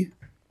Ducey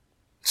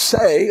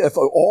say, if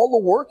all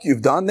the work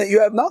you've done, that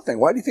you have nothing?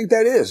 Why do you think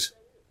that is?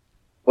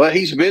 Well,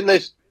 he's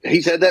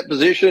had that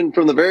position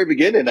from the very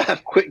beginning.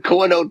 I've quit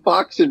going on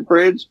Fox and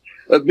Friends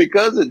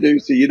because of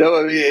Ducey.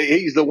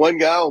 He's the one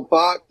guy on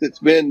Fox that's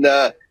been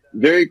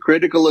very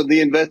critical of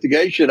the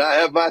investigation. I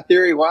have my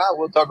theory why.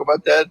 We'll talk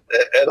about that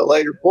at a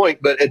later point.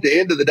 But at the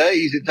end of the day,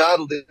 he's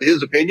entitled to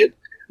his opinion.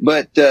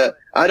 But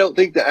I don't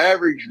think the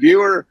average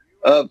viewer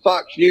of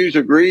Fox News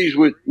agrees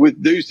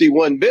with Ducey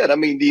one bit. I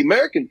mean, the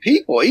American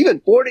people,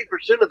 even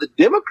 40% of the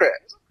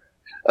Democrats,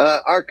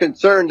 are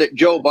concerned that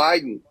Joe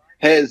Biden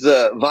has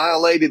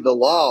violated the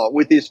law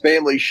with his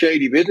family's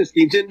shady business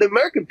schemes. And the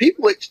American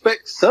people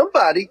expect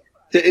somebody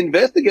to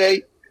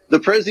investigate the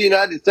President of the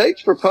United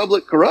States for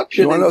public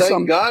corruption. And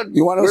thank God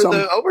where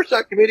the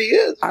Oversight Committee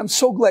is. I'm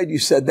so glad you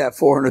said that,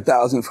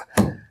 400,000.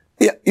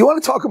 Yeah, you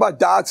want to talk about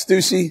dots,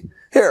 Ducey?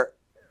 Here,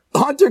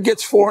 Hunter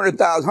gets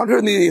 400,000. Hunter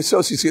and the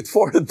associates get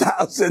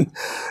 400,000.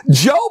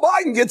 Joe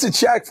Biden gets a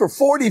check for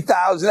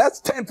 40,000.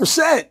 That's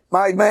 10%.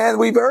 My man,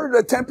 we've heard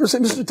 10%,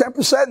 Mr.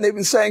 10%, and they've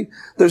been saying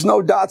there's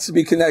no dots to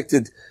be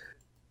connected.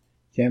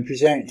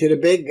 10% to the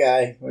big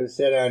guy was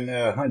said on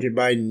Hunter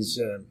Biden's,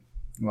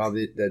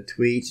 the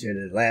tweets or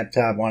the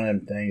laptop, one of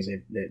them things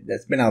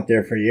that's been out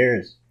there for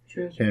years.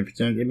 True. 10%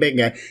 to the big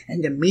guy.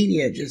 And the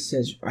media just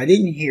says, I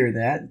didn't hear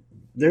that.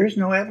 There's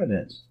no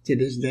evidence. To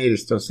this day, they're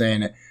still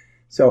saying it.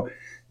 So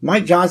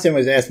Mike Johnson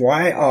was asked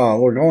why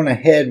we're going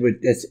ahead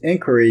with this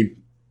inquiry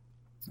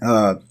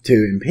to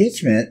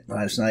impeachment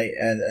last night.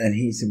 And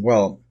he said,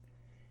 well,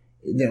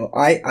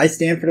 I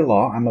stand for the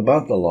law. I'm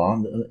above the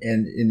law.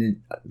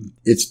 And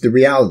it's the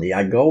reality.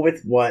 I go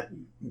with what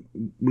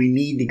we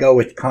need to go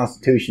with the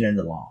Constitution and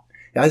the law.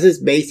 That's this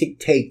basic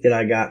take that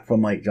I got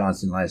from Mike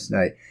Johnson last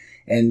night.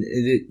 And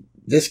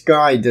this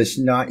guy does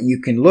not,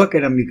 you can look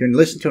at him, you can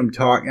listen to him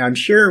talk. And I'm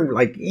sure not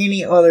like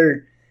any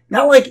other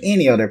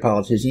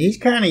politician, he's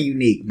kind of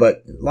unique,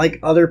 but like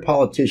other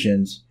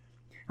politicians,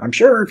 I'm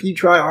sure if you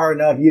try hard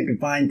enough, you can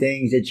find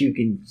things that you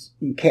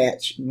can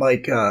catch,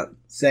 like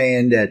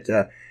saying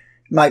that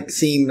might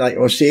seem like,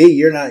 well, see,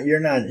 you're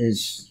not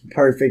as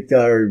perfect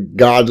or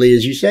godly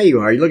as you say you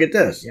are. You look at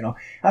this,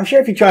 I'm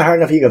sure if you try hard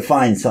enough, you can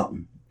find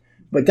something.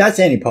 But that's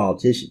any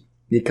politician.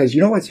 Because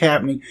you know what's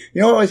happening?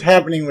 You know what's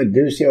happening with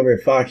Ducey over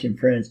at Fox and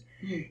Friends?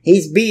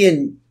 He's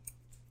being,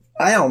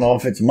 I don't know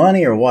if it's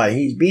money or what,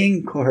 he's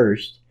being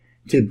coerced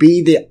to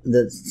be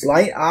the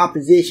slight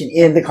opposition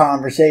in the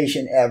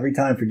conversation every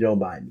time for Joe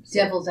Biden.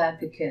 Devil's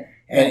advocate.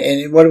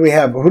 And what do we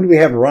have? Who do we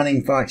have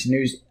running Fox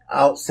News?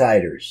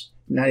 Outsiders.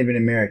 Not even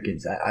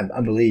Americans,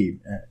 I believe.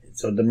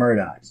 So the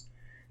Murdochs.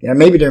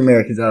 Maybe they're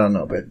Americans, I don't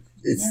know. But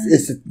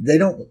they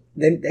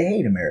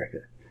hate America.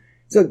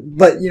 So,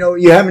 but,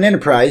 you have an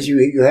enterprise,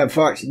 you have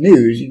Fox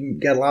News, you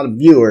got a lot of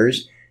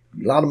viewers,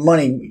 a lot of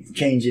money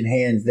changing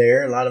hands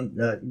there, a lot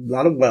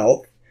of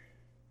wealth.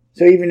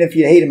 So even if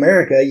you hate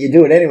America, you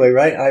do it anyway,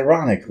 right?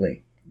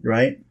 Ironically,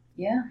 right?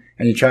 Yeah.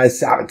 And you try to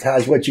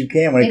sabotage what you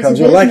can when it comes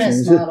to elections.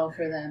 It's a business model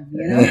for them,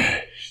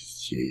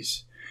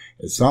 Jeez.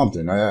 It's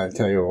something, I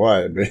tell you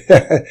what,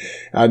 but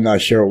I'm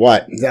not sure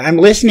what. I'm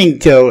listening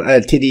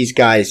to these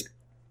guys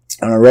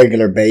on a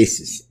regular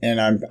basis, and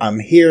I'm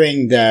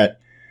hearing that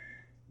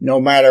no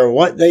matter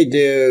what they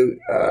do,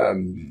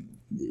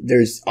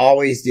 there's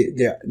always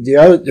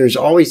there's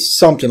always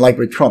something, like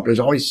with Trump.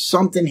 There's always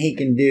something he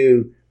can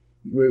do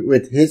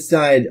with his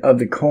side of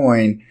the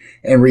coin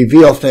and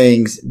reveal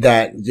things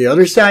that the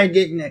other side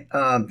didn't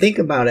think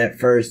about at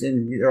first.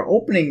 And they're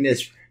opening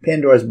this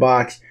Pandora's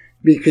box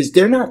because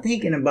they're not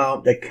thinking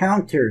about the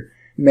counter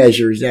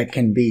measures that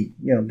can be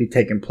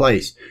taking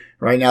place.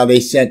 Right now, they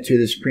sent to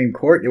the Supreme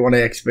Court. They want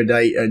to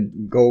expedite,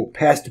 go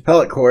past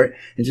appellate court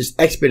and just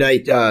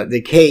expedite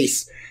the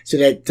case so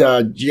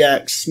that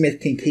Jack Smith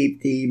can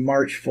keep the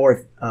March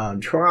 4th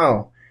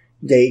trial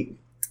date.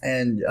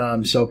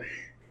 And so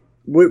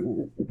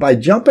by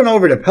jumping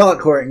over to appellate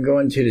court and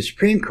going to the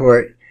Supreme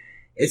Court,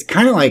 it's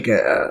kind of like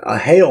a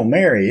Hail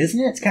Mary, isn't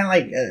it? It's kind of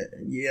like,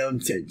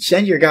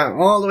 send your guy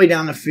all the way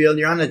down the field.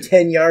 You're on the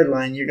 10-yard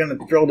line. You're going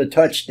to throw the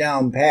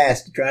touchdown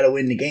pass to try to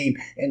win the game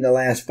in the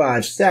last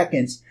 5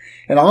 seconds.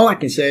 And all I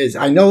can say is,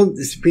 I know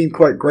the Supreme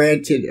Court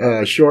granted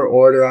a short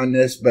order on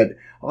this, but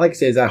all I can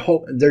say is I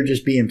hope they're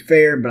just being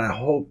fair, but I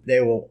hope they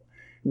will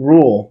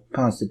rule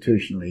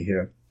constitutionally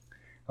here.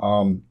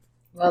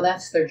 Well,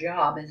 that's their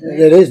job, isn't it?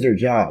 It is their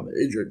job.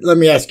 Let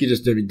me ask you this,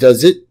 Debbie.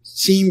 Does it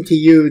seem to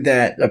you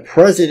that the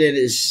president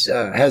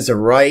has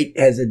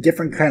a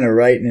different kind of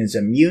right and is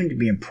immune to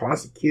being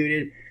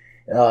prosecuted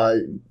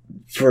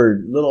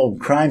for little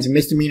crimes and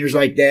misdemeanors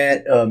like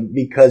that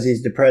because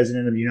he's the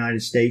president of the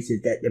United States?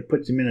 Is that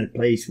puts him in a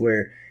place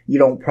where you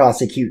don't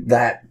prosecute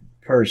that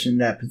person,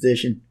 that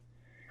position?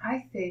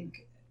 I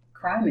think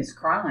crime is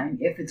crime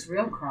if it's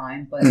real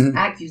crime, but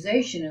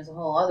accusation is a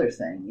whole other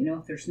thing.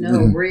 If there's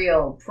no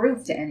real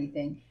proof to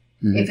anything,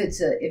 if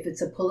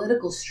it's a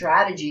political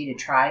strategy to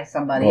try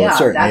somebody out,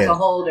 that's a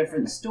whole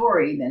different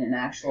story than an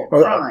actual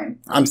crime.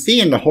 I'm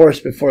seeing the horse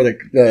before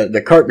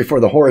the cart before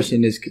the horse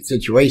in this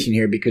situation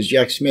here, because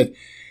Jack Smith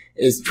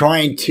is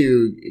trying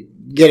to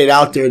get it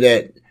out there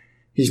that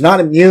he's not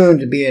immune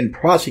to being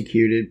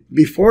prosecuted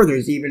before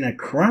there's even a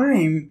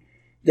crime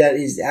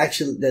that's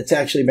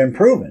actually been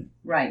proven.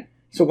 Right.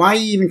 So why are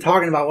you even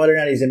talking about whether or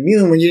not he's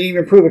immune when you didn't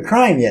even prove a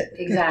crime yet?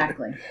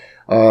 Exactly.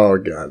 Oh,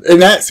 God. And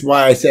that's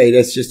why I say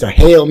that's just a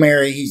Hail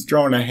Mary. He's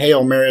throwing a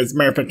Hail Mary. As a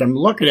matter of fact, I'm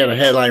looking at a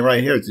headline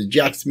right here. It says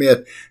Jack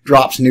Smith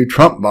drops new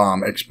Trump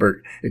bomb.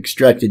 Expert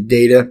extracted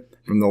data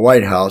from the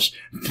White House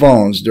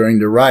phones during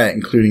the riot,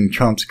 including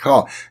Trump's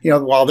call.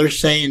 While they're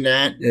saying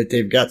that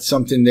they've got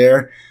something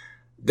there,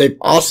 they've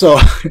also,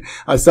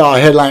 I saw a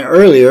headline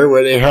earlier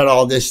where they had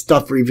all this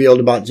stuff revealed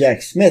about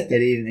Jack Smith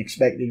that he didn't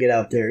expect to get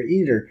out there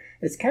either.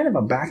 It's kind of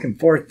a back and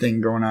forth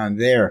thing going on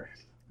there.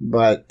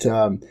 But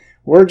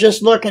we're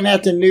just looking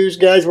at the news,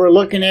 guys. We're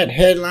looking at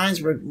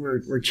headlines.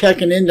 We're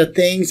checking into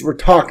things. We're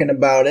talking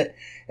about it.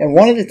 And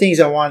one of the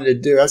things I wanted to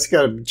do, I just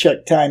got to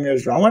check time here.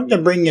 I wanted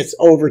to bring this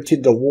over to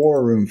the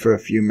war room for a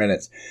few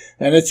minutes.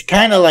 And it's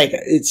kind of like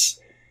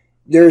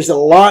there's a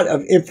lot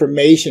of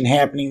information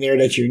happening there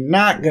that you're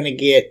not going to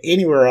get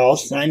anywhere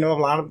else. I know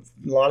a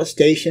lot of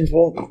stations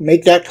will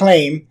make that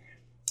claim,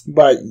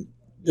 but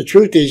the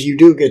truth is you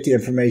do get the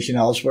information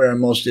elsewhere and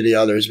most of the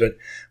others. But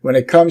when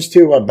it comes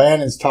to what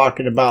Bannon's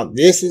talking about,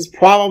 this is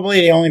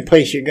probably the only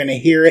place you're going to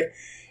hear it.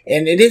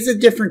 And it is a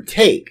different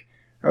take.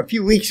 A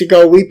few weeks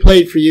ago, we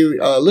played for you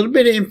a little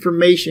bit of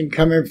information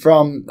coming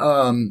from,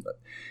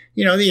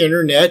 the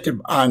internet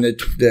on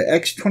the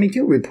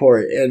X-22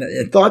 report. And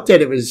I thought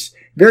that it was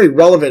very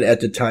relevant at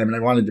the time, and I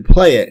wanted to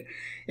play it.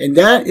 And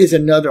that is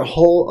another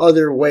whole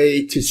other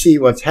way to see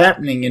what's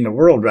happening in the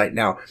world right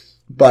now.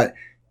 But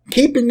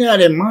keeping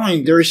that in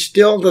mind, there's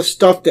still the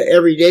stuff, the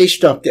everyday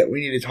stuff that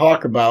we need to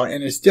talk about,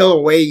 and there's still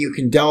a way you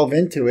can delve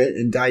into it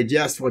and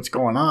digest what's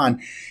going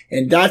on.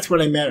 And that's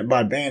what I meant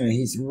by Bannon.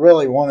 He's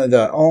really one of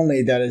the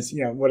only that is,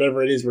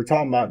 whatever it is we're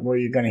talking about, where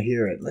you're going to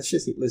hear it. Let's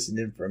just listen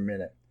in for a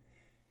minute.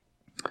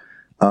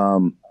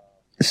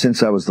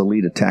 Since I was the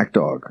lead attack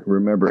dog,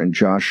 remember in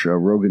Josh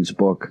Rogan's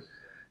book,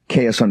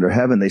 Chaos Under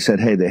Heaven, they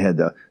said, hey, they had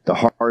the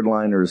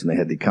hardliners and they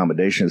had the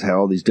accommodations, had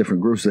all these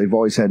different groups they've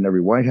always had in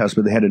every White House,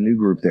 but they had a new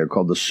group there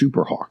called the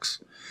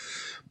Superhawks.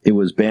 It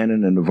was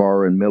Bannon and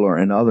Navarro and Miller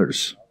and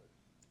others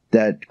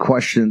that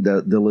questioned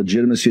the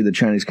legitimacy of the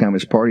Chinese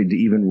Communist Party to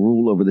even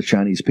rule over the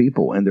Chinese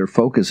people, and their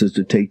focus is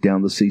to take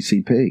down the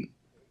CCP.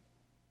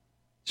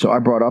 So I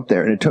brought up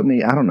there, and it took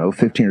me,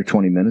 15 or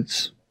 20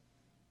 minutes.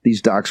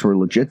 These docs were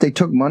legit. They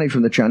took money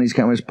from the Chinese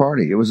Communist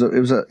Party. It was an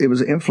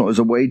influence. It was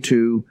a way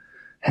to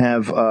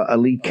have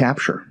elite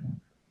capture.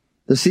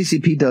 The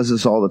CCP does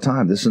this all the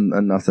time. This is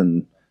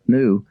nothing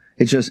new.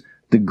 It's just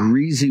the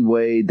greasy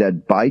way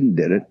that Biden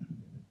did it.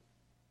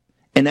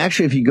 And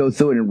actually, if you go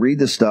through it and read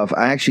the stuff,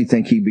 I actually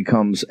think he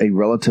becomes a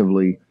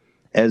relatively,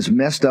 as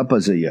messed up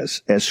as he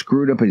is, as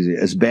screwed up as he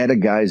is, as bad a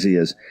guy as he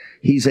is,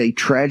 he's a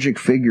tragic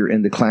figure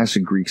in the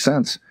classic Greek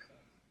sense.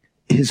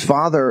 His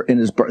father and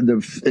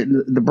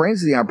the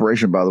brains of the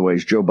operation, by the way,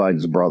 is Joe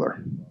Biden's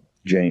brother,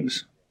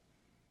 James.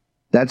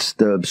 That's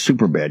the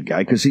super bad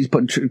guy because he's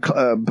put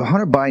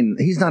Hunter Biden.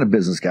 He's not a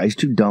business guy. He's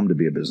too dumb to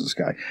be a business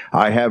guy.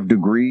 I have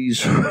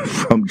degrees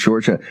from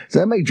Georgetown. Does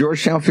that make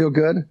Georgetown feel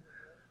good?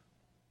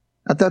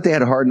 I thought they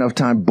had a hard enough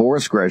time.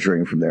 Boris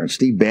graduating from there and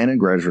Steve Bannon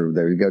graduated from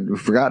there. You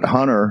forgot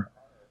Hunter.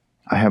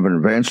 I have an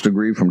advanced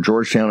degree from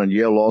Georgetown and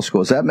Yale Law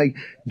School. Does that make?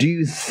 Do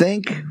you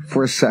think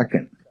for a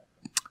second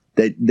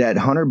that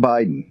Hunter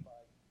Biden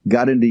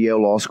got into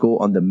Yale Law School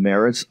on the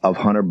merits of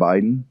Hunter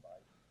Biden?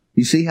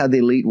 You see how the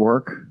elite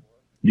work?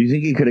 Do you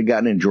think he could have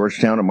gotten in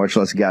Georgetown or much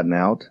less gotten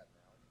out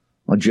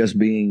on just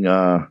being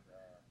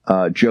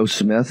Joe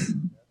Smith?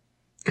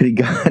 Could he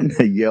gotten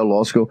to Yale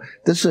Law School?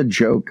 This is a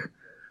joke.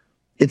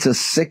 It's a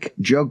sick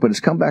joke, but it's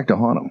come back to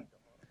haunt him.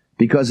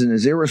 Because in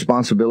his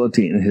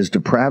irresponsibility and his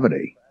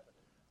depravity,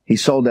 he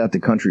sold out the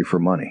country for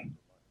money.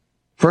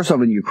 First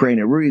off, in Ukraine,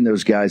 and Rudy and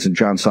those guys and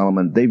John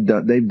Solomon, they've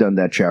done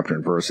that chapter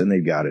and verse, and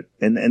they've got it.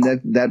 And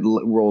that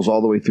rolls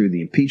all the way through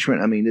the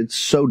impeachment. I mean, it's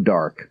so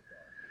dark.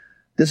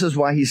 This is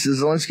why he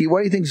says, Zelensky, why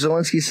do you think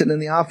Zelensky's sitting in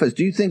the office?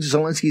 Do you think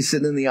Zelensky's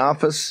sitting in the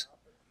office,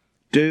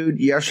 dude,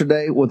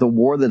 yesterday with a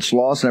war that's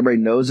lost and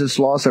everybody knows it's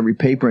lost? Every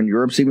paper in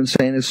Europe's even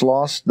saying it's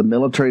lost. The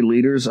military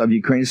leaders of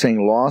Ukraine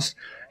saying lost.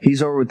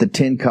 He's over with the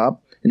tin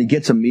cup, and he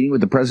gets a meeting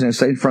with the president of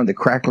the state in front of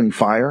the crackling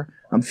fire.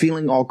 I'm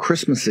feeling all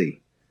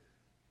Christmassy.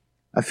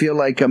 I feel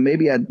like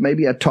maybe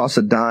I toss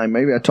a dime,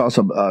 maybe I toss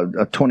a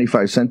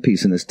 25-cent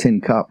piece in this tin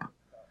cup.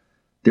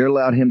 They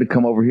allowed him to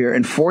come over here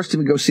and forced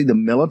him to go see the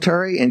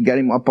military and get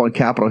him up on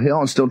Capitol Hill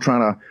and still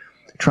trying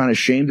to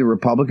shame the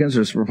Republicans.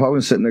 There's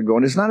Republicans sitting there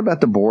going, it's not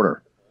about the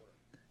border.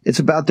 It's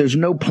about there's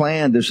no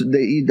plan.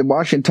 The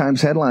Washington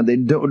Times headline, they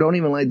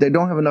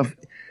don't have enough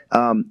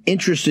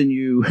interest in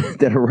you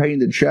that are writing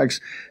the checks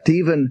to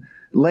even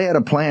lay out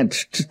a plan.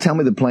 To tell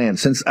me the plan.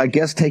 Since I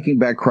guess taking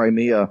back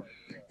Crimea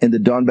and the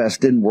Donbass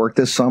didn't work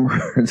this summer,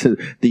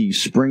 the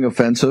spring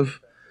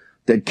offensive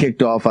that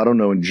kicked off, I don't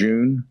know, in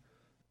June.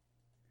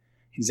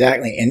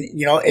 Exactly. And,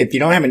 if you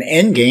don't have an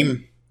end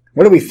game,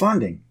 what are we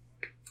funding?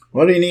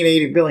 What do you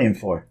need $80 billion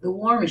for? The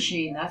war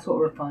machine, that's what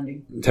we're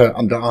funding. The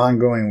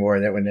ongoing war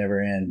that would never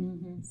end.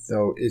 Mm-hmm.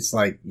 So it's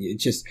like,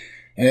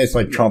 it's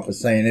like Trump was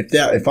saying,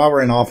 if I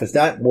were in office,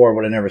 that war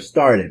would have never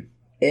started.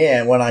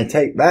 And when I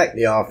take back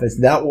the office,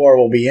 that war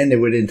will be ended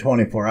within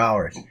 24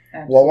 hours.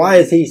 Absolutely. Well, why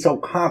is he so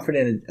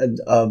confident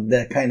of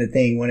that kind of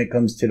thing when it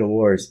comes to the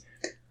wars?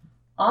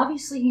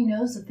 Obviously, he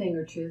knows a thing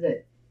or two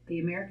that the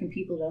American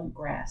people don't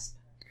grasp.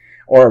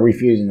 or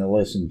refusing to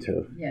listen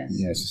to. Yes.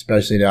 Yes,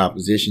 especially the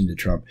opposition to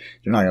Trump.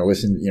 They're not going to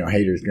listen.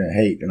 Haters going to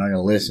hate. They're not going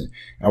to listen.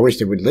 I wish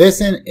they would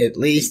listen, at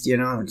least,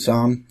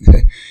 some.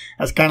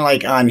 That's kind of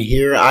like on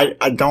here. I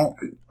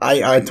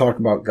talk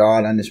about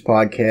God on this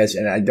podcast,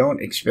 and I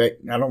don't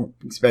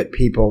expect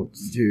people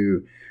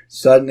to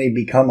suddenly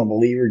become a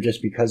believer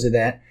just because of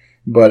that.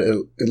 But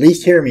at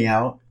least hear me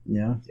out.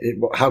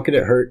 How could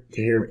it hurt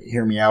to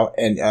hear me out?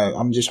 And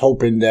I'm just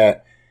hoping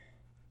that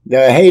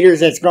the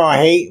haters that's going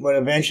to hate will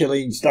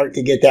eventually start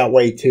to get that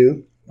way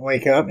too.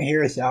 Wake up and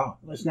hear us out.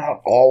 Let's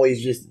not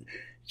always just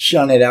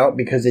shun it out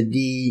because of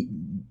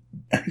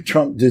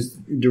Trump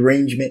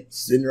derangement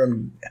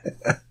syndrome,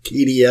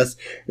 TDS.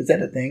 Is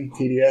that a thing,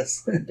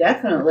 TDS?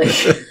 Definitely.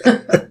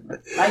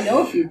 I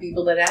know a few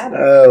people that have it.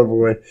 Oh,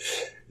 boy.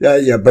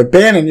 But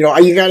Bannon,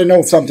 you got to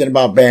know something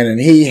about Bannon.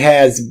 He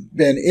has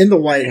been in the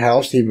White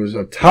House. He was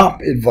a top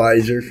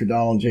advisor for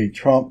Donald J.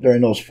 Trump during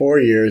those 4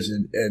 years,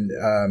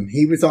 and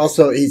he was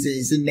also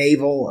he's a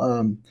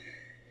naval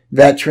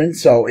veteran.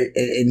 So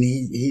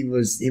he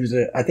was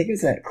I think he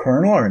was a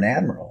colonel or an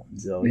admiral.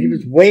 So he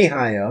was way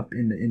high up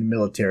in the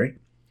military.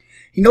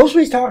 He knows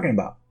what he's talking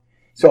about.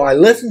 So I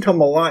listen to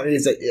him a lot.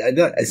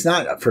 It's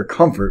not for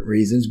comfort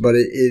reasons, but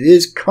it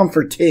is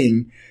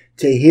comforting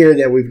to hear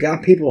that we've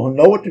got people who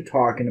know what they're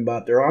talking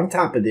about. They're on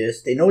top of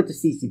this. They know what the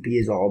CCP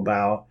is all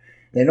about.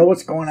 They know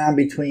what's going on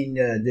between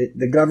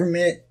the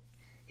government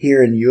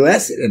here in the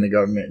U.S. and the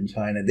government in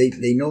China.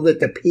 They know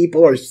that the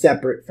people are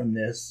separate from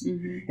this.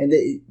 Mm-hmm.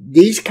 And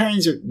these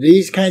kinds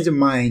of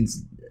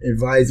minds,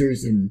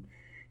 advisors and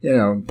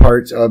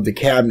parts of the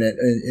cabinet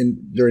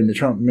during the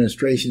Trump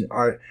administration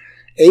are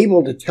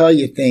able to tell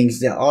you things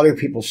that other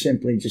people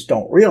simply just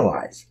don't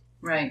realize.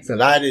 Right. So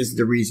that is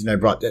the reason I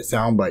brought that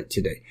soundbite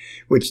today,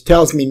 which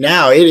tells me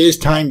now it is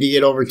time to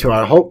get over to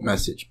our hope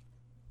message.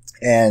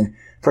 And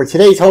for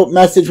today's hope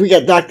message, we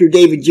got Dr.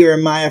 David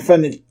Jeremiah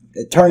from the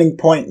Turning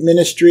Point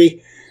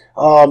Ministry.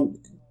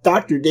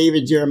 Dr.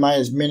 David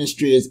Jeremiah's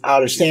ministry is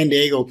out of San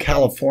Diego,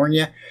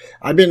 California.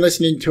 I've been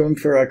listening to him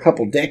for a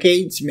couple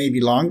decades, maybe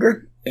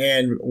longer.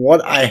 And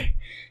what I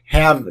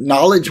have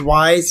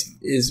knowledge-wise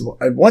is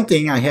one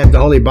thing. I have the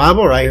Holy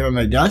Bible right here on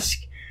my desk.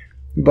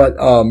 But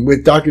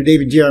with Dr.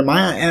 David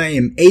Jeremiah, I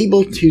am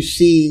able to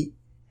see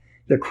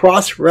the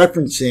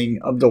cross-referencing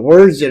of the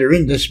words that are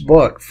in this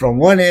book from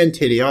one end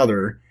to the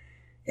other,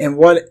 and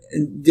what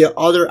the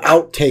other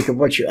outtake of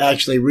what you're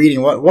actually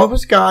reading. What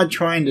was God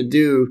trying to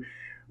do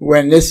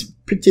when this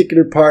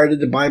particular part of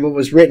the Bible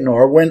was written,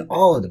 or when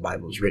all of the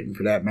Bible was written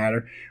for that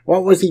matter?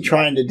 What was he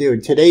trying to do?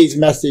 Today's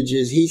message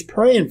is he's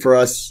praying for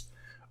us,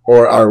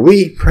 or are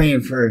we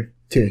praying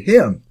to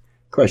him?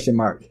 Question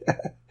mark.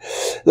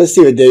 Let's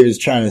see what David's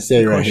trying to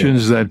say right here.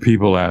 Questions that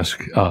people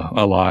ask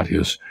a lot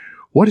is,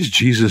 what is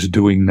Jesus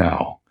doing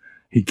now?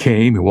 He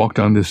came, he walked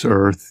on this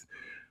earth,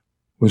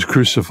 was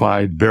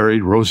crucified,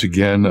 buried, rose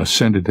again,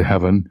 ascended to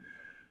heaven.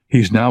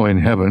 He's now in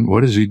heaven.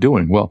 What is he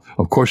doing? Well,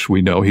 of course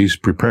we know he's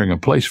preparing a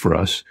place for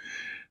us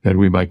that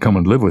we might come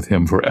and live with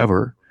him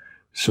forever.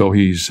 So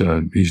he's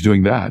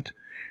doing that.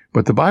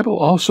 But the Bible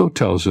also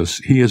tells us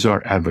he is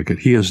our advocate.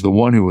 He is the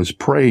one who is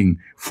praying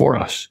for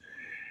us.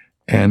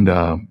 And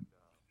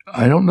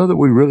I don't know that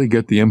we really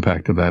get the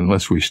impact of that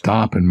unless we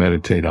stop and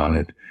meditate on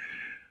it.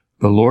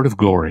 The Lord of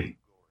glory,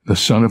 the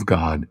Son of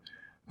God,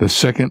 the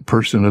second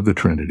person of the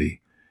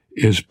Trinity,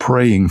 is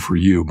praying for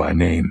you by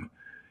name.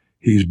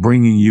 He's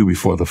bringing you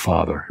before the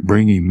Father,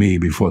 bringing me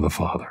before the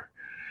Father.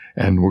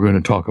 And we're going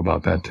to talk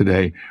about that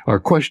today. Our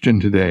question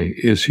today,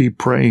 is he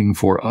praying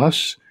for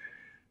us,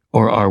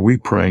 or are we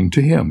praying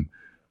to him?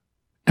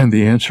 And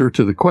the answer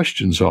to the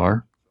questions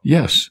are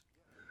yes.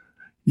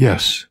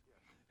 Yes.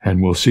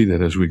 And we'll see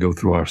that as we go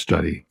through our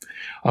study.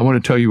 I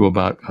want to tell you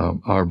about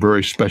our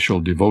very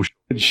special devotion.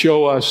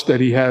 Show us that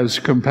he has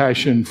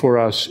compassion for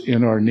us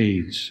in our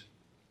needs.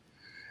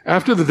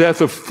 After the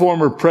death of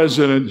former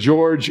President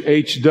George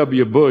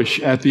H.W. Bush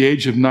at the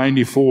age of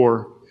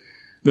 94,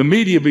 the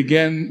media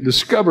began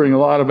discovering a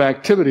lot of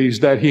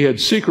activities that he had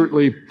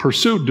secretly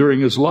pursued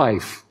during his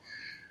life.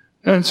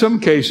 And in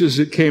some cases,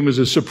 it came as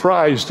a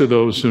surprise to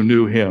those who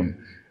knew him.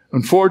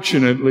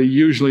 Unfortunately,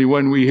 usually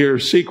when we hear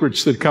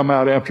secrets that come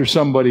out after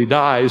somebody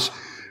dies,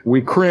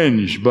 we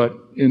cringe. But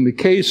in the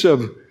case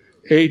of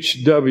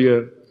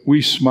H.W.,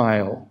 we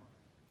smile.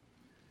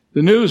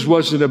 The news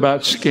wasn't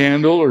about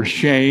scandal or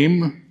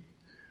shame,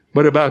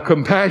 but about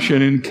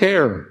compassion and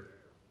care.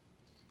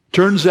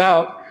 Turns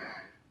out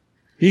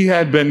he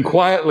had been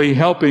quietly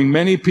helping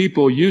many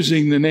people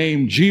using the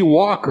name G.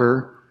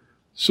 Walker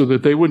so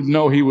that they wouldn't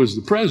know he was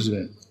the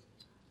president.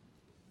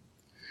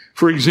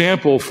 For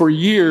example, for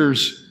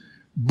years,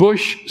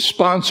 Bush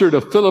sponsored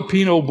a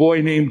Filipino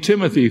boy named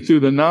Timothy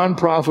through the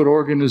nonprofit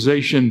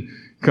organization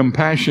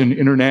Compassion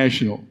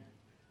International.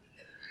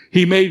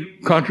 He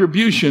made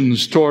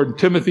contributions toward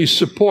Timothy's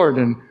support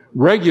and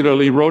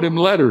regularly wrote him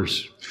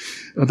letters.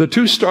 The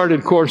two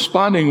started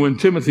corresponding when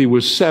Timothy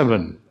was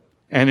 7.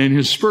 And in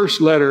his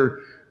first letter,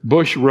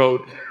 Bush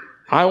wrote,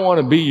 "I want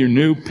to be your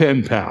new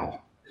pen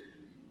pal.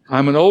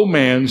 I'm an old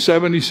man,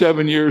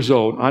 77 years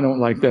old." I don't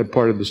like that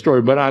part of the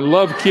story, but I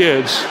love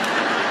kids.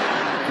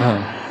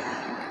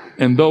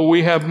 And though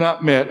we have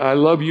not met, I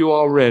love you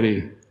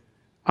already.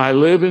 I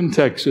live in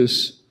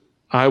Texas.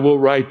 I will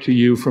write to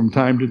you from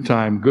time to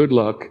time. Good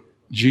luck,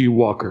 G.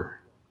 Walker.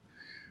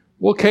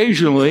 Well,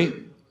 occasionally,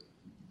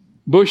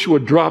 Bush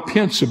would drop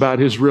hints about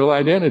his real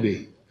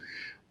identity.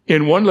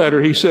 In one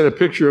letter, he sent a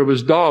picture of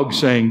his dog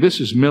saying, "This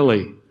is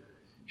Millie.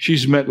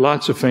 She's met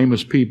lots of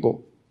famous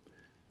people."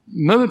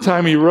 Another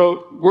time he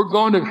wrote, "We're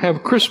going to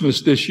have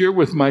Christmas this year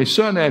with my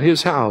son at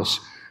his house.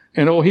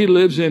 And oh, he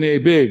lives in a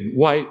big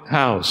white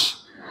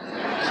house."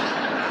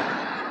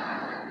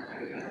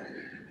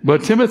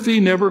 But Timothy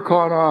never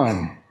caught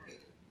on.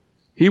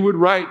 He would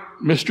write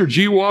Mr.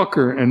 G.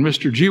 Walker, and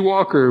Mr. G.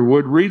 Walker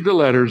would read the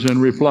letters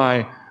and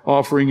reply,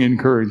 offering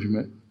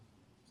encouragement.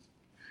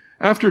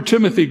 After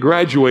Timothy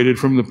graduated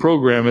from the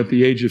program at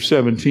the age of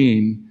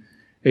 17,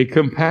 a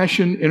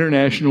Compassion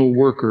International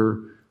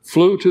worker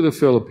flew to the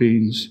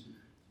Philippines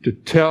to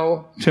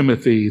tell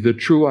Timothy the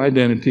true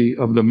identity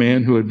of the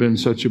man who had been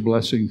such a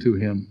blessing to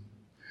him.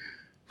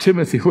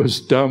 Timothy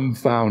was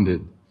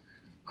dumbfounded.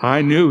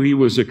 I knew he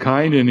was a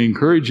kind and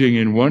encouraging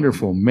and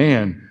wonderful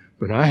man,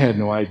 but I had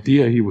no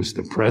idea he was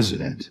the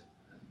president.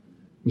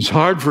 It was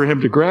hard for him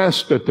to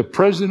grasp that the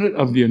president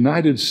of the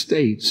United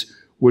States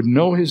would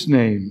know his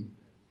name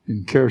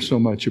and care so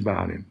much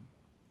about him.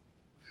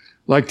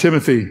 Like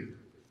Timothy,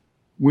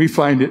 we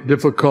find it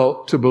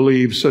difficult to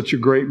believe such a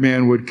great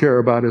man would care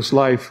about his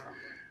life.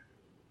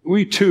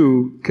 We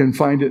too can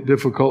find it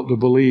difficult to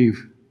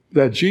believe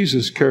that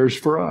Jesus cares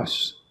for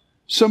us.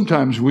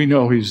 Sometimes we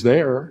know he's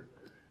there,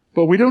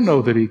 but we don't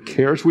know that he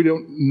cares. We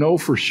don't know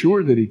for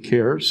sure that he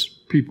cares.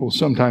 People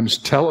sometimes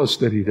tell us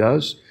that he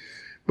does,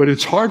 but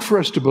it's hard for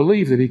us to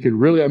believe that he could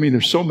really,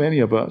 there's so many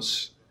of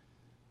us.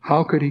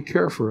 How could he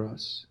care for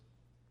us?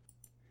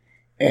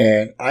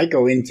 And I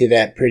go into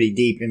that pretty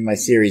deep in my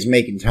series,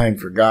 Making Time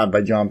for God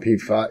by John P.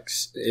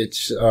 Fox.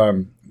 It's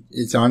on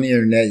the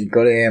internet. You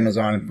go to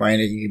Amazon and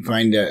find it. You can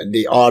find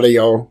the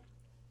audio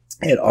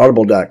at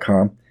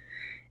audible.com.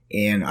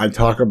 And I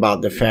talk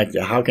about the fact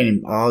that how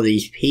can all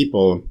these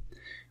people,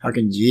 how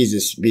can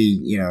Jesus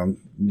be,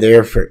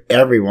 there for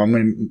everyone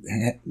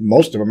when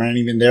most of them aren't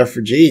even there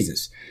for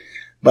Jesus?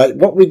 But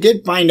what we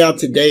did find out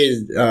today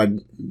is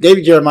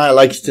David Jeremiah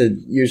likes to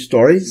use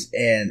stories,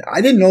 and I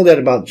didn't know that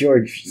about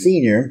George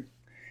Sr.,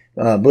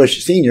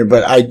 Bush Sr.,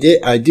 but I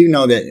do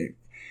know that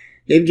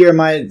David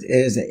Jeremiah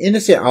has an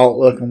innocent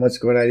outlook on what's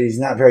going on. He's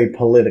not very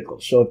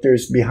political. So if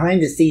there's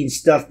behind-the-scenes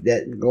stuff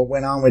that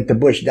went on with the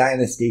Bush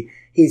dynasty,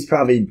 he's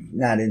probably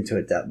not into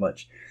it that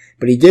much.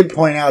 But he did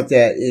point out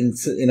that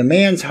in a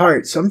man's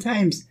heart,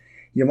 sometimes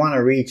you want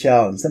to reach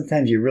out, and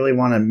sometimes you really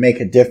want to make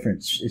a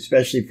difference,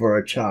 especially for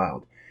a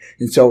child.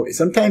 And so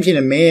sometimes in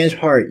a man's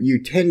heart,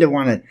 you tend to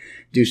want to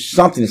do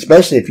something,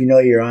 especially if you know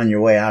you're on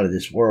your way out of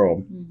this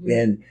world. Mm-hmm.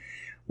 And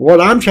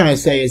what I'm trying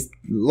to say is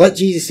let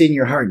Jesus in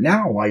your heart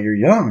now while you're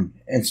young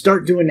and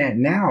start doing that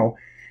now.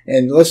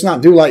 And let's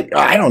not do like,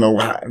 I don't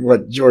know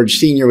what George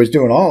Sr. was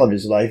doing all of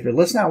his life, but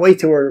let's not wait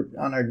till we're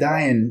on our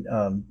dying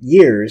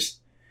years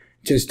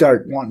to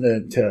start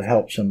wanting to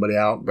help somebody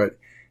out. But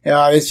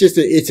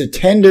it's a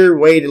tender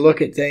way to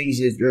look at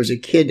things. There's a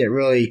kid that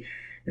really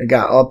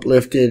got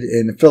uplifted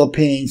in the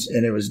Philippines,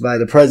 and it was by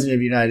the President of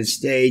the United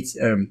States.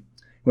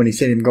 When he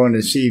said I'm going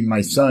to see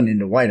my son in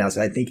the White House,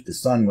 I think the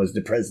son was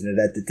the president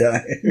at the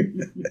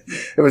time.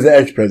 It was the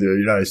ex-president of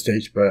the United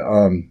States. But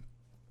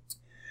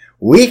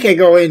we could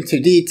go into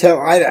detail.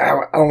 I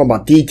don't know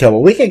about detail, but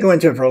we could go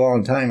into it for a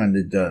long time on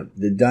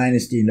the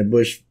dynasty and the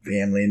Bush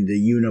family and the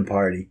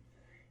Uniparty,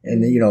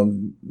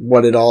 and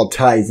what it all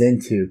ties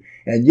into.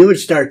 And you would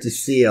start to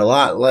see a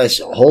lot less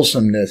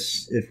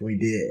wholesomeness if we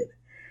did.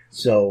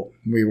 So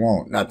we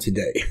won't, not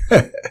today.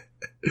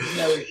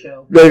 Another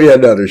show. Maybe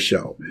another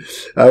show.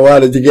 I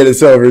wanted to get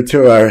us over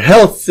to our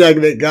health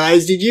segment,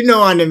 guys. Did you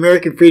know on the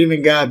American Freedom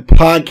and God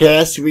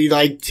podcast, we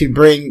like to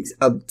bring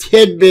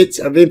tidbits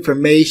of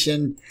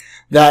information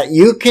that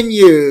you can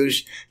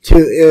use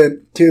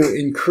to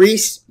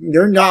increase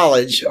your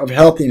knowledge of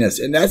healthiness.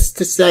 And that's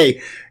to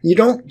say, you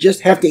don't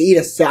just have to eat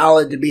a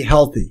salad to be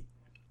healthy.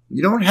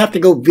 You don't have to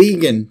go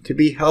vegan to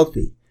be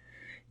healthy.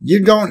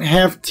 You don't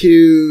have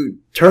to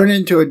turn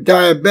into a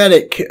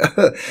diabetic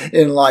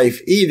in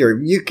life either.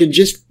 You can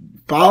just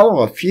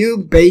follow a few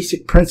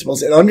basic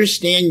principles and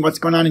understand what's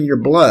going on in your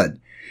blood.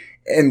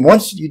 And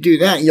once you do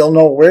that, you'll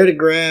know where to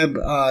grab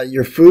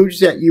your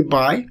foods that you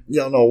buy.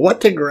 You'll know what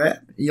to grab.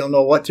 You'll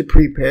know what to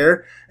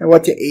prepare and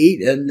what to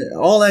eat and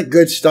all that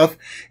good stuff.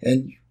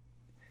 And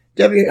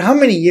Debbie, how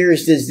many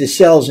years does the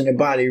cells in the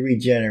body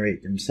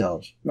regenerate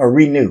themselves or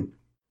renew?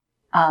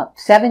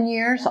 7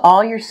 years,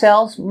 all your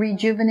cells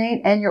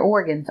rejuvenate and your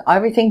organs.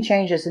 Everything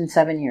changes in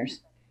 7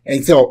 years.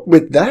 And so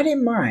with that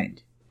in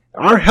mind,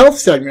 our health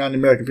segment on the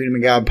American Freedom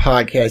of God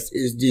podcast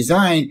is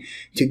designed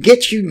to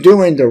get you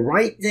doing the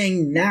right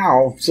thing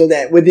now so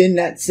that within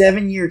that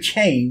 7-year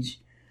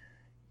change,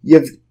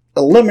 you've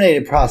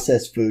eliminated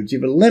processed foods,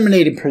 you've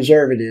eliminated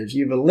preservatives,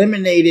 you've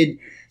eliminated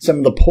some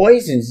of the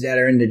poisons that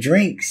are in the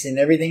drinks and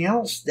everything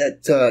else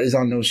that is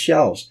on those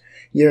shelves.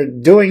 You're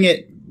doing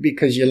it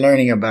because you're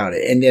learning about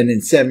it. And then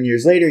in 7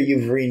 years later,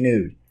 you've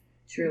renewed.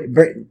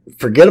 True.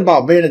 Forget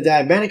about being a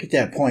diabetic at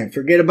that point.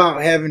 Forget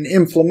about having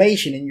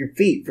inflammation in your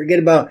feet. Forget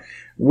about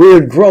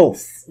weird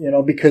growth,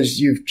 because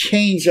you've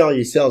changed all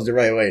your cells the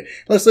right way.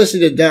 Let's listen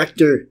to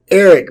Dr.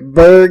 Eric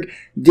Berg,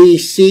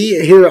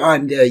 DC, here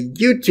on the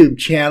YouTube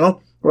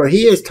channel, where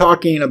he is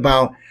talking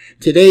about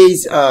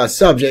today's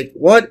subject.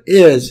 What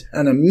is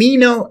an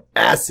amino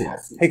acid?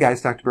 Hey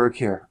guys, Dr. Berg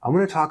here. I'm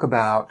going to talk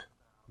about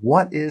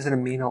what is an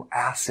amino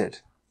acid,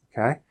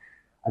 okay?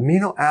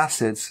 Amino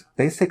acids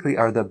basically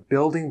are the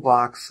building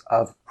blocks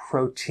of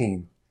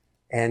protein.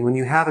 And when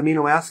you have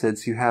amino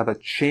acids, you have a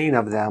chain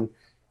of them.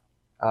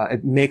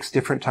 It makes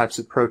different types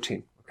of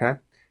protein, okay?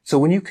 So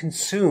when you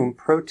consume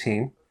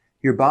protein,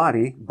 your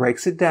body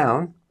breaks it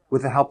down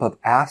with the help of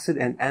acid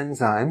and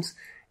enzymes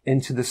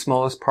into the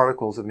smallest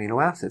particles of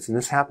amino acids. And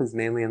this happens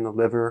mainly in the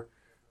liver.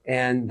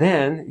 And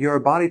then your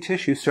body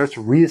tissue starts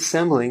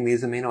reassembling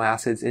these amino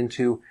acids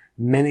into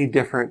many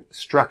different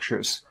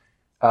structures,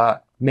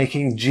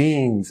 making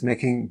genes,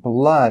 making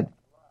blood,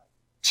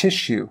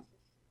 tissue,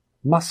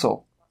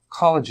 muscle,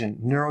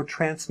 collagen,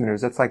 neurotransmitters.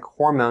 That's like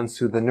hormones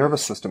through the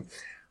nervous system.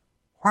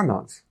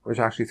 Hormones, which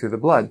are actually through the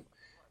blood.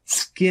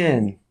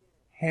 Skin,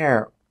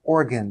 hair,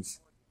 organs,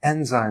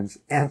 enzymes,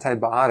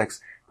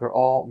 antibiotics, they're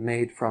all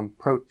made from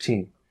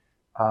protein.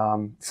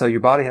 So your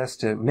body has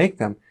to make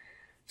them.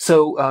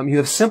 So you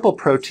have simple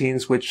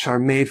proteins which are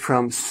made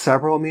from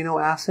several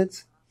amino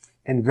acids,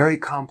 and very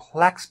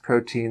complex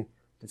protein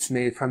that's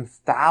made from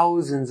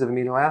thousands of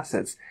amino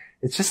acids.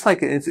 It's just like,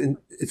 it's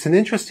an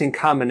interesting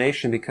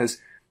combination because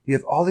you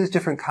have all these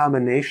different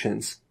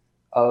combinations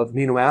of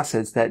amino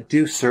acids that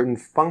do certain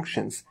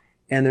functions.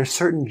 And there's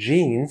certain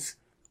genes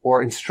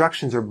or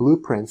instructions or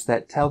blueprints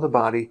that tell the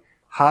body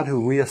how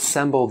to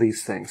reassemble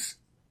these things.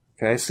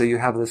 Okay, so you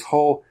have this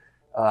whole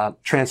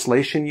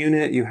translation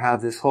unit, you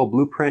have this whole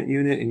blueprint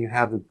unit, and you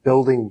have the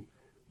building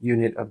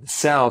unit of the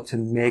cell to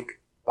make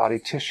body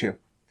tissue.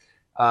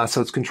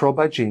 So it's controlled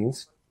by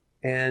genes.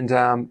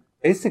 And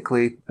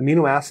basically,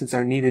 amino acids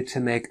are needed to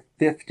make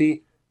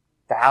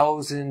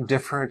 50,000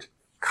 different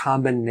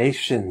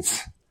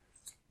combinations.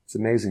 It's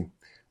amazing.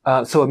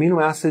 So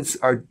amino acids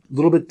are a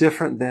little bit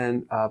different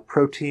than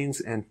proteins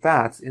and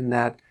fats in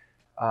that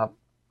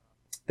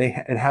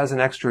it has an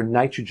extra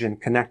nitrogen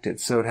connected.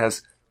 So it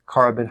has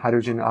carbon,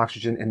 hydrogen,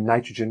 oxygen, and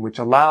nitrogen, which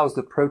allows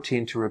the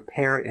protein to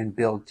repair and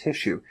build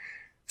tissue.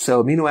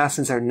 So amino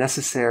acids are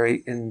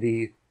necessary in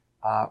the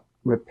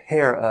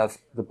repair of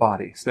the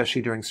body,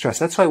 especially during stress.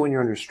 That's why when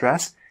you're under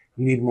stress,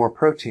 you need more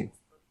protein.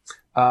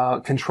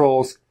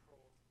 Controls,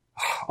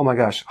 oh my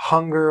gosh,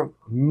 hunger,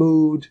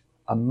 mood,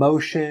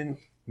 emotion,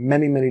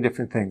 many, many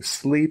different things.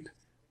 Sleep.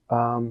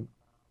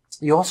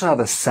 You also have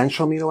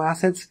essential amino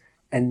acids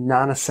and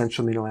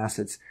non-essential amino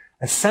acids.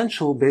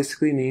 Essential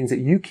basically means that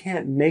you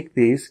can't make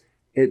these.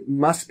 It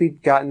must be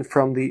gotten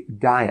from the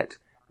diet.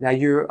 Now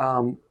your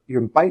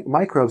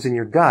microbes in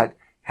your gut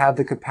have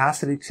the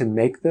capacity to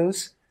make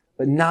those,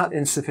 but not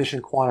in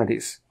sufficient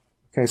quantities.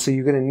 Okay, so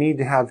you're going to need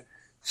to have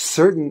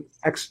certain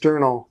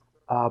external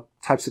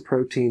types of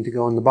protein to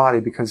go in the body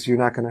because you're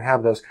not going to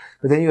have those.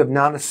 But then you have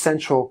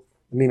non-essential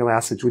amino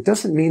acids, which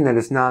doesn't mean that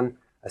it's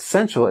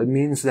non-essential. It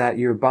means that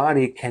your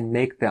body can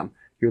make them.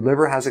 Your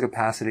liver has a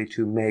capacity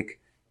to make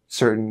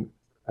certain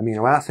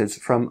amino acids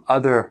from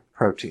other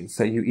proteins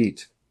that you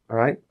eat. All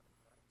right.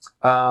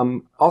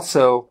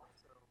 Also,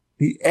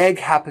 the egg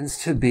happens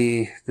to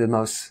be the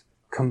most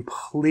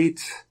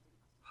complete,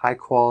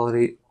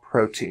 high-quality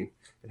protein.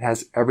 It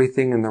has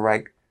everything in the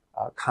right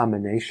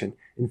combination.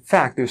 In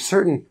fact, there's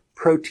certain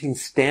protein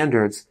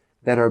standards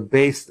that are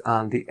based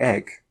on the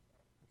egg.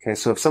 Okay,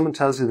 so if someone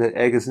tells you that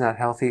egg is not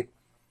healthy,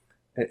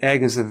 an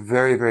egg is a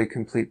very, very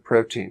complete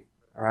protein.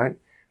 All right.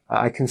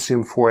 I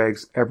consume 4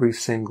 eggs every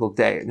single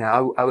day.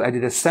 Now, I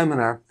did a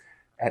seminar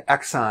at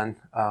Exxon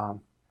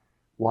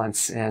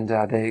once, and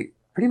they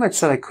pretty much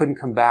said I couldn't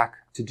come back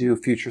to do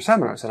future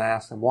seminars. And I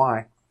asked them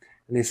why.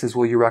 And they says,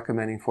 well, you're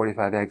recommending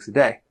 45 eggs a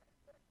day.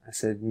 I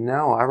said,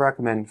 no, I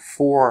recommend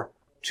 4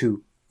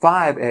 to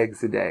 5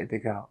 eggs a day. They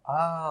go,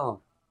 oh,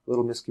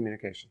 little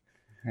miscommunication.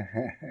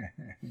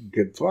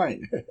 Good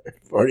point.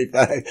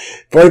 45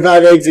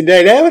 eggs a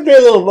day. That would be a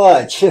little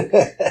much. A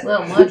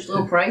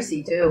little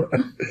pricey too.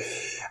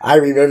 I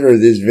remember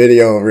this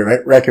video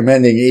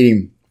recommending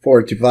eating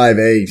 4 to 5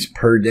 eggs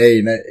per day.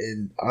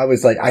 And I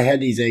was like, I had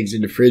these eggs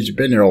in the fridge. It's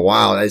been there a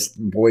while. I just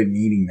avoided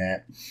eating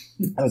that.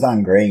 I was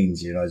on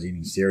grains, I was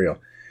eating cereal.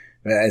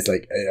 But I was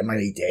like, I'm going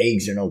to eat the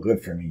eggs. They're no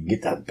good for me.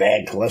 Get that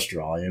bad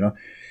cholesterol,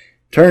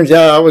 Turns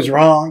out I was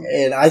wrong,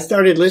 and I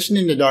started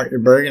listening to Dr.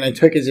 Berg, and I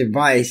took his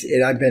advice,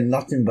 and I've been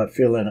nothing but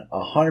feeling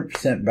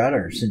 100%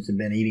 better since I've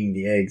been eating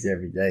the eggs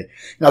every day.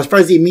 Now, as far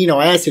as the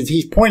amino acids,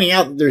 he's pointing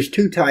out that there's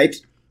 2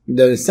 types,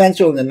 the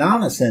essential and the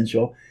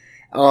non-essential.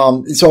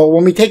 So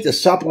when we take the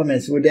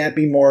supplements, would that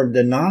be more of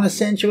the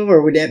non-essential,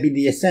 or would that be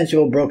the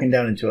essential broken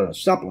down into a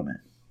supplement?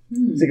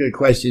 It's a good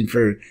question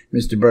for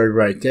Mr. Berg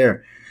right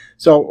there.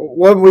 So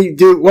what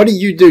do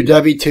you do,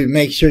 Debbie, to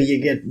make sure you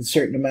get a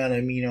certain amount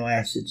of amino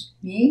acids?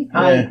 Me?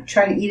 Yeah. I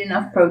try to eat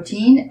enough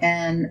protein,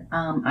 and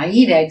I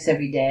eat eggs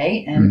every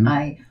day, and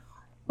I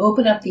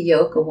open up the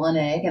yolk of one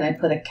egg, and I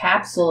put a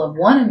capsule of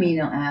one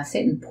amino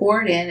acid and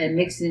pour it in and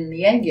mix it in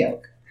the egg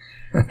yolk.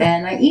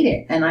 And I eat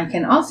it. And I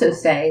can also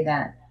say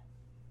that,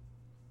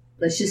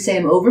 let's just say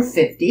I'm over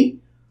 50,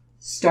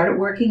 started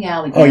working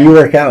out again. Oh, you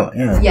work out,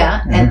 yeah.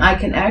 Yeah, and I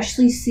can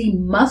actually see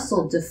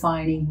muscle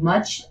defining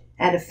much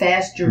at a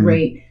faster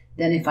rate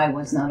than if I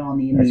was not on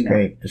the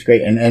amino. That's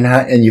great.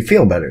 And you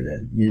feel better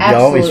then. You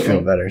always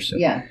feel better. So.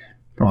 Yeah.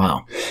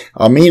 Wow.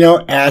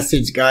 Amino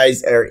acids,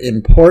 guys, are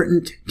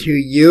important to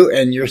you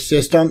and your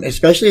system,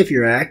 especially if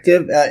you're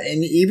active.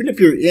 And even if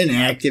you're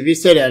inactive, you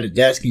sit at a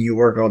desk and you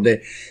work all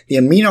day, the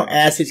amino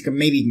acids can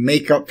maybe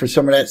make up for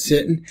some of that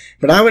sitting.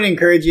 But I would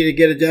encourage you to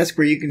get a desk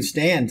where you can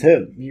stand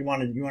too. You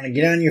want to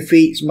get on your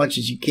feet as much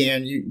as you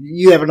can.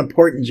 You have an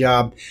important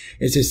job.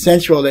 It's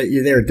essential that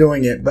you're there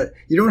doing it, but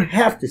you don't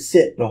have to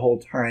sit the whole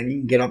time. You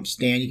can get up,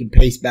 stand, you can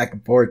pace back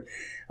and forth.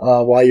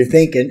 While you're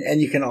thinking,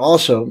 and you can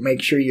also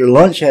make sure your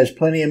lunch has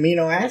plenty of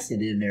amino acid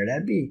in there.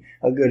 That'd be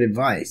a good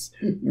advice.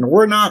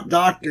 We're not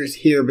doctors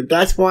here, but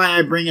that's why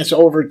I bring us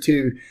over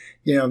to,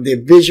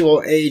 the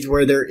visual age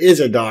where there is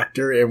a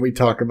doctor, and we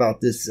talk about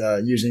this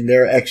using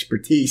their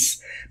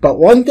expertise. But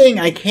one thing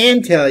I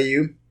can tell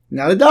you,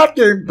 not a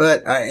doctor,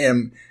 but I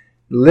am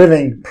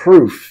living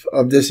proof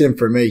of this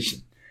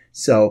information.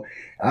 So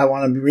I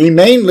want to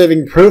remain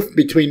living proof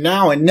between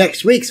now and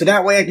next week, so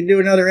that way I can do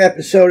another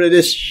episode of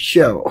this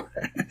show.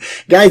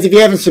 Guys, if you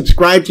haven't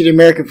subscribed to the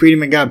American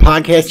Freedom and God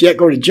podcast yet,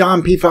 go to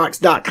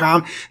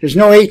johnpfox.com. There's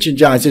no H in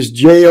John. It says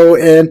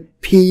JONPFOX.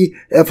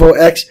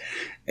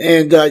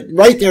 And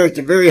right there at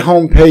the very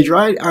home page,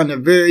 right on the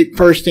very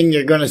first thing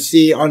you're going to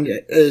see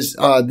is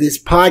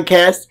this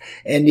podcast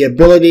and the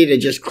ability to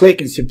just click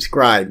and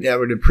subscribe. I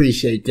would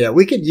appreciate that.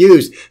 We could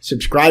use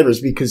subscribers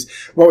because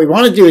what we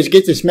want to do is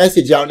get this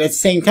message out. And at the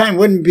same time,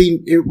 wouldn't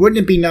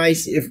it be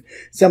nice if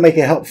somebody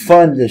could help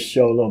fund this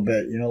show a little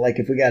bit? Like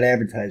if we got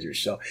advertisers.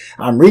 So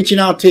I'm reaching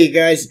out to you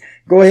guys.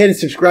 Go ahead and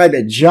subscribe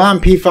at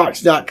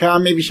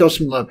johnpfox.com. Maybe show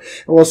some love.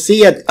 And we'll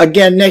see you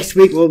again next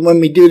week when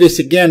we do this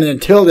again. And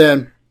until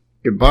then,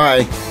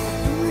 goodbye.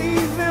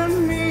 Believe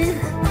in me,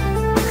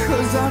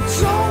 'cause I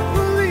don't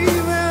believe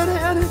in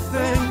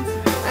anything,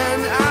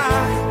 and I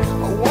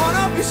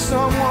wanna be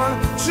someone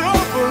to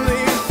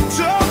believe,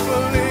 to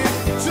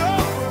believe, to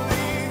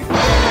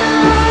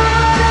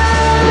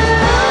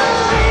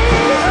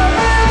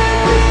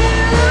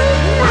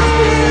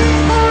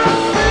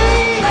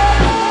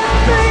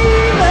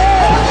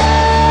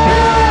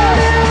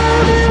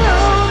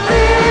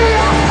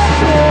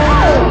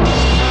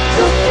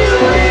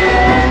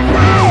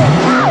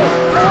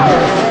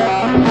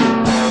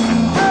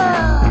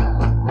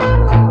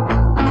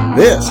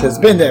This has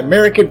been the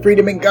American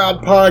Freedom and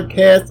God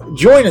podcast.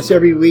 Join us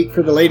every week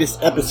for the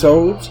latest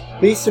episodes.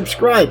 Please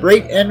subscribe,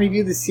 rate, and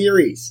review the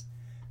series.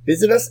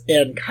 Visit us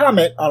and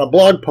comment on a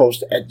blog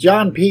post at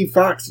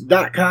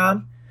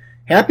johnpfox.com.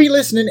 Happy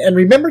listening, and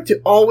remember to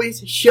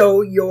always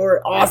show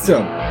you're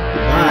awesome.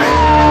 Goodbye.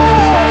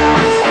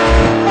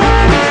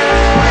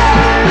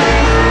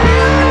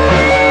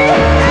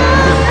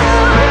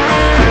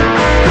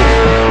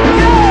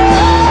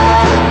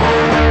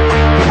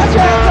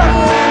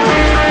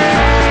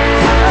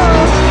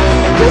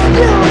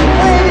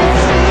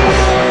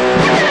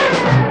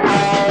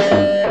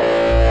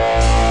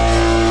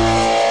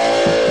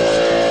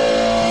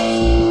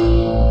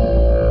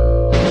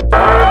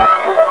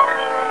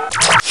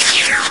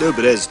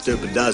 Stupid is, stupid does.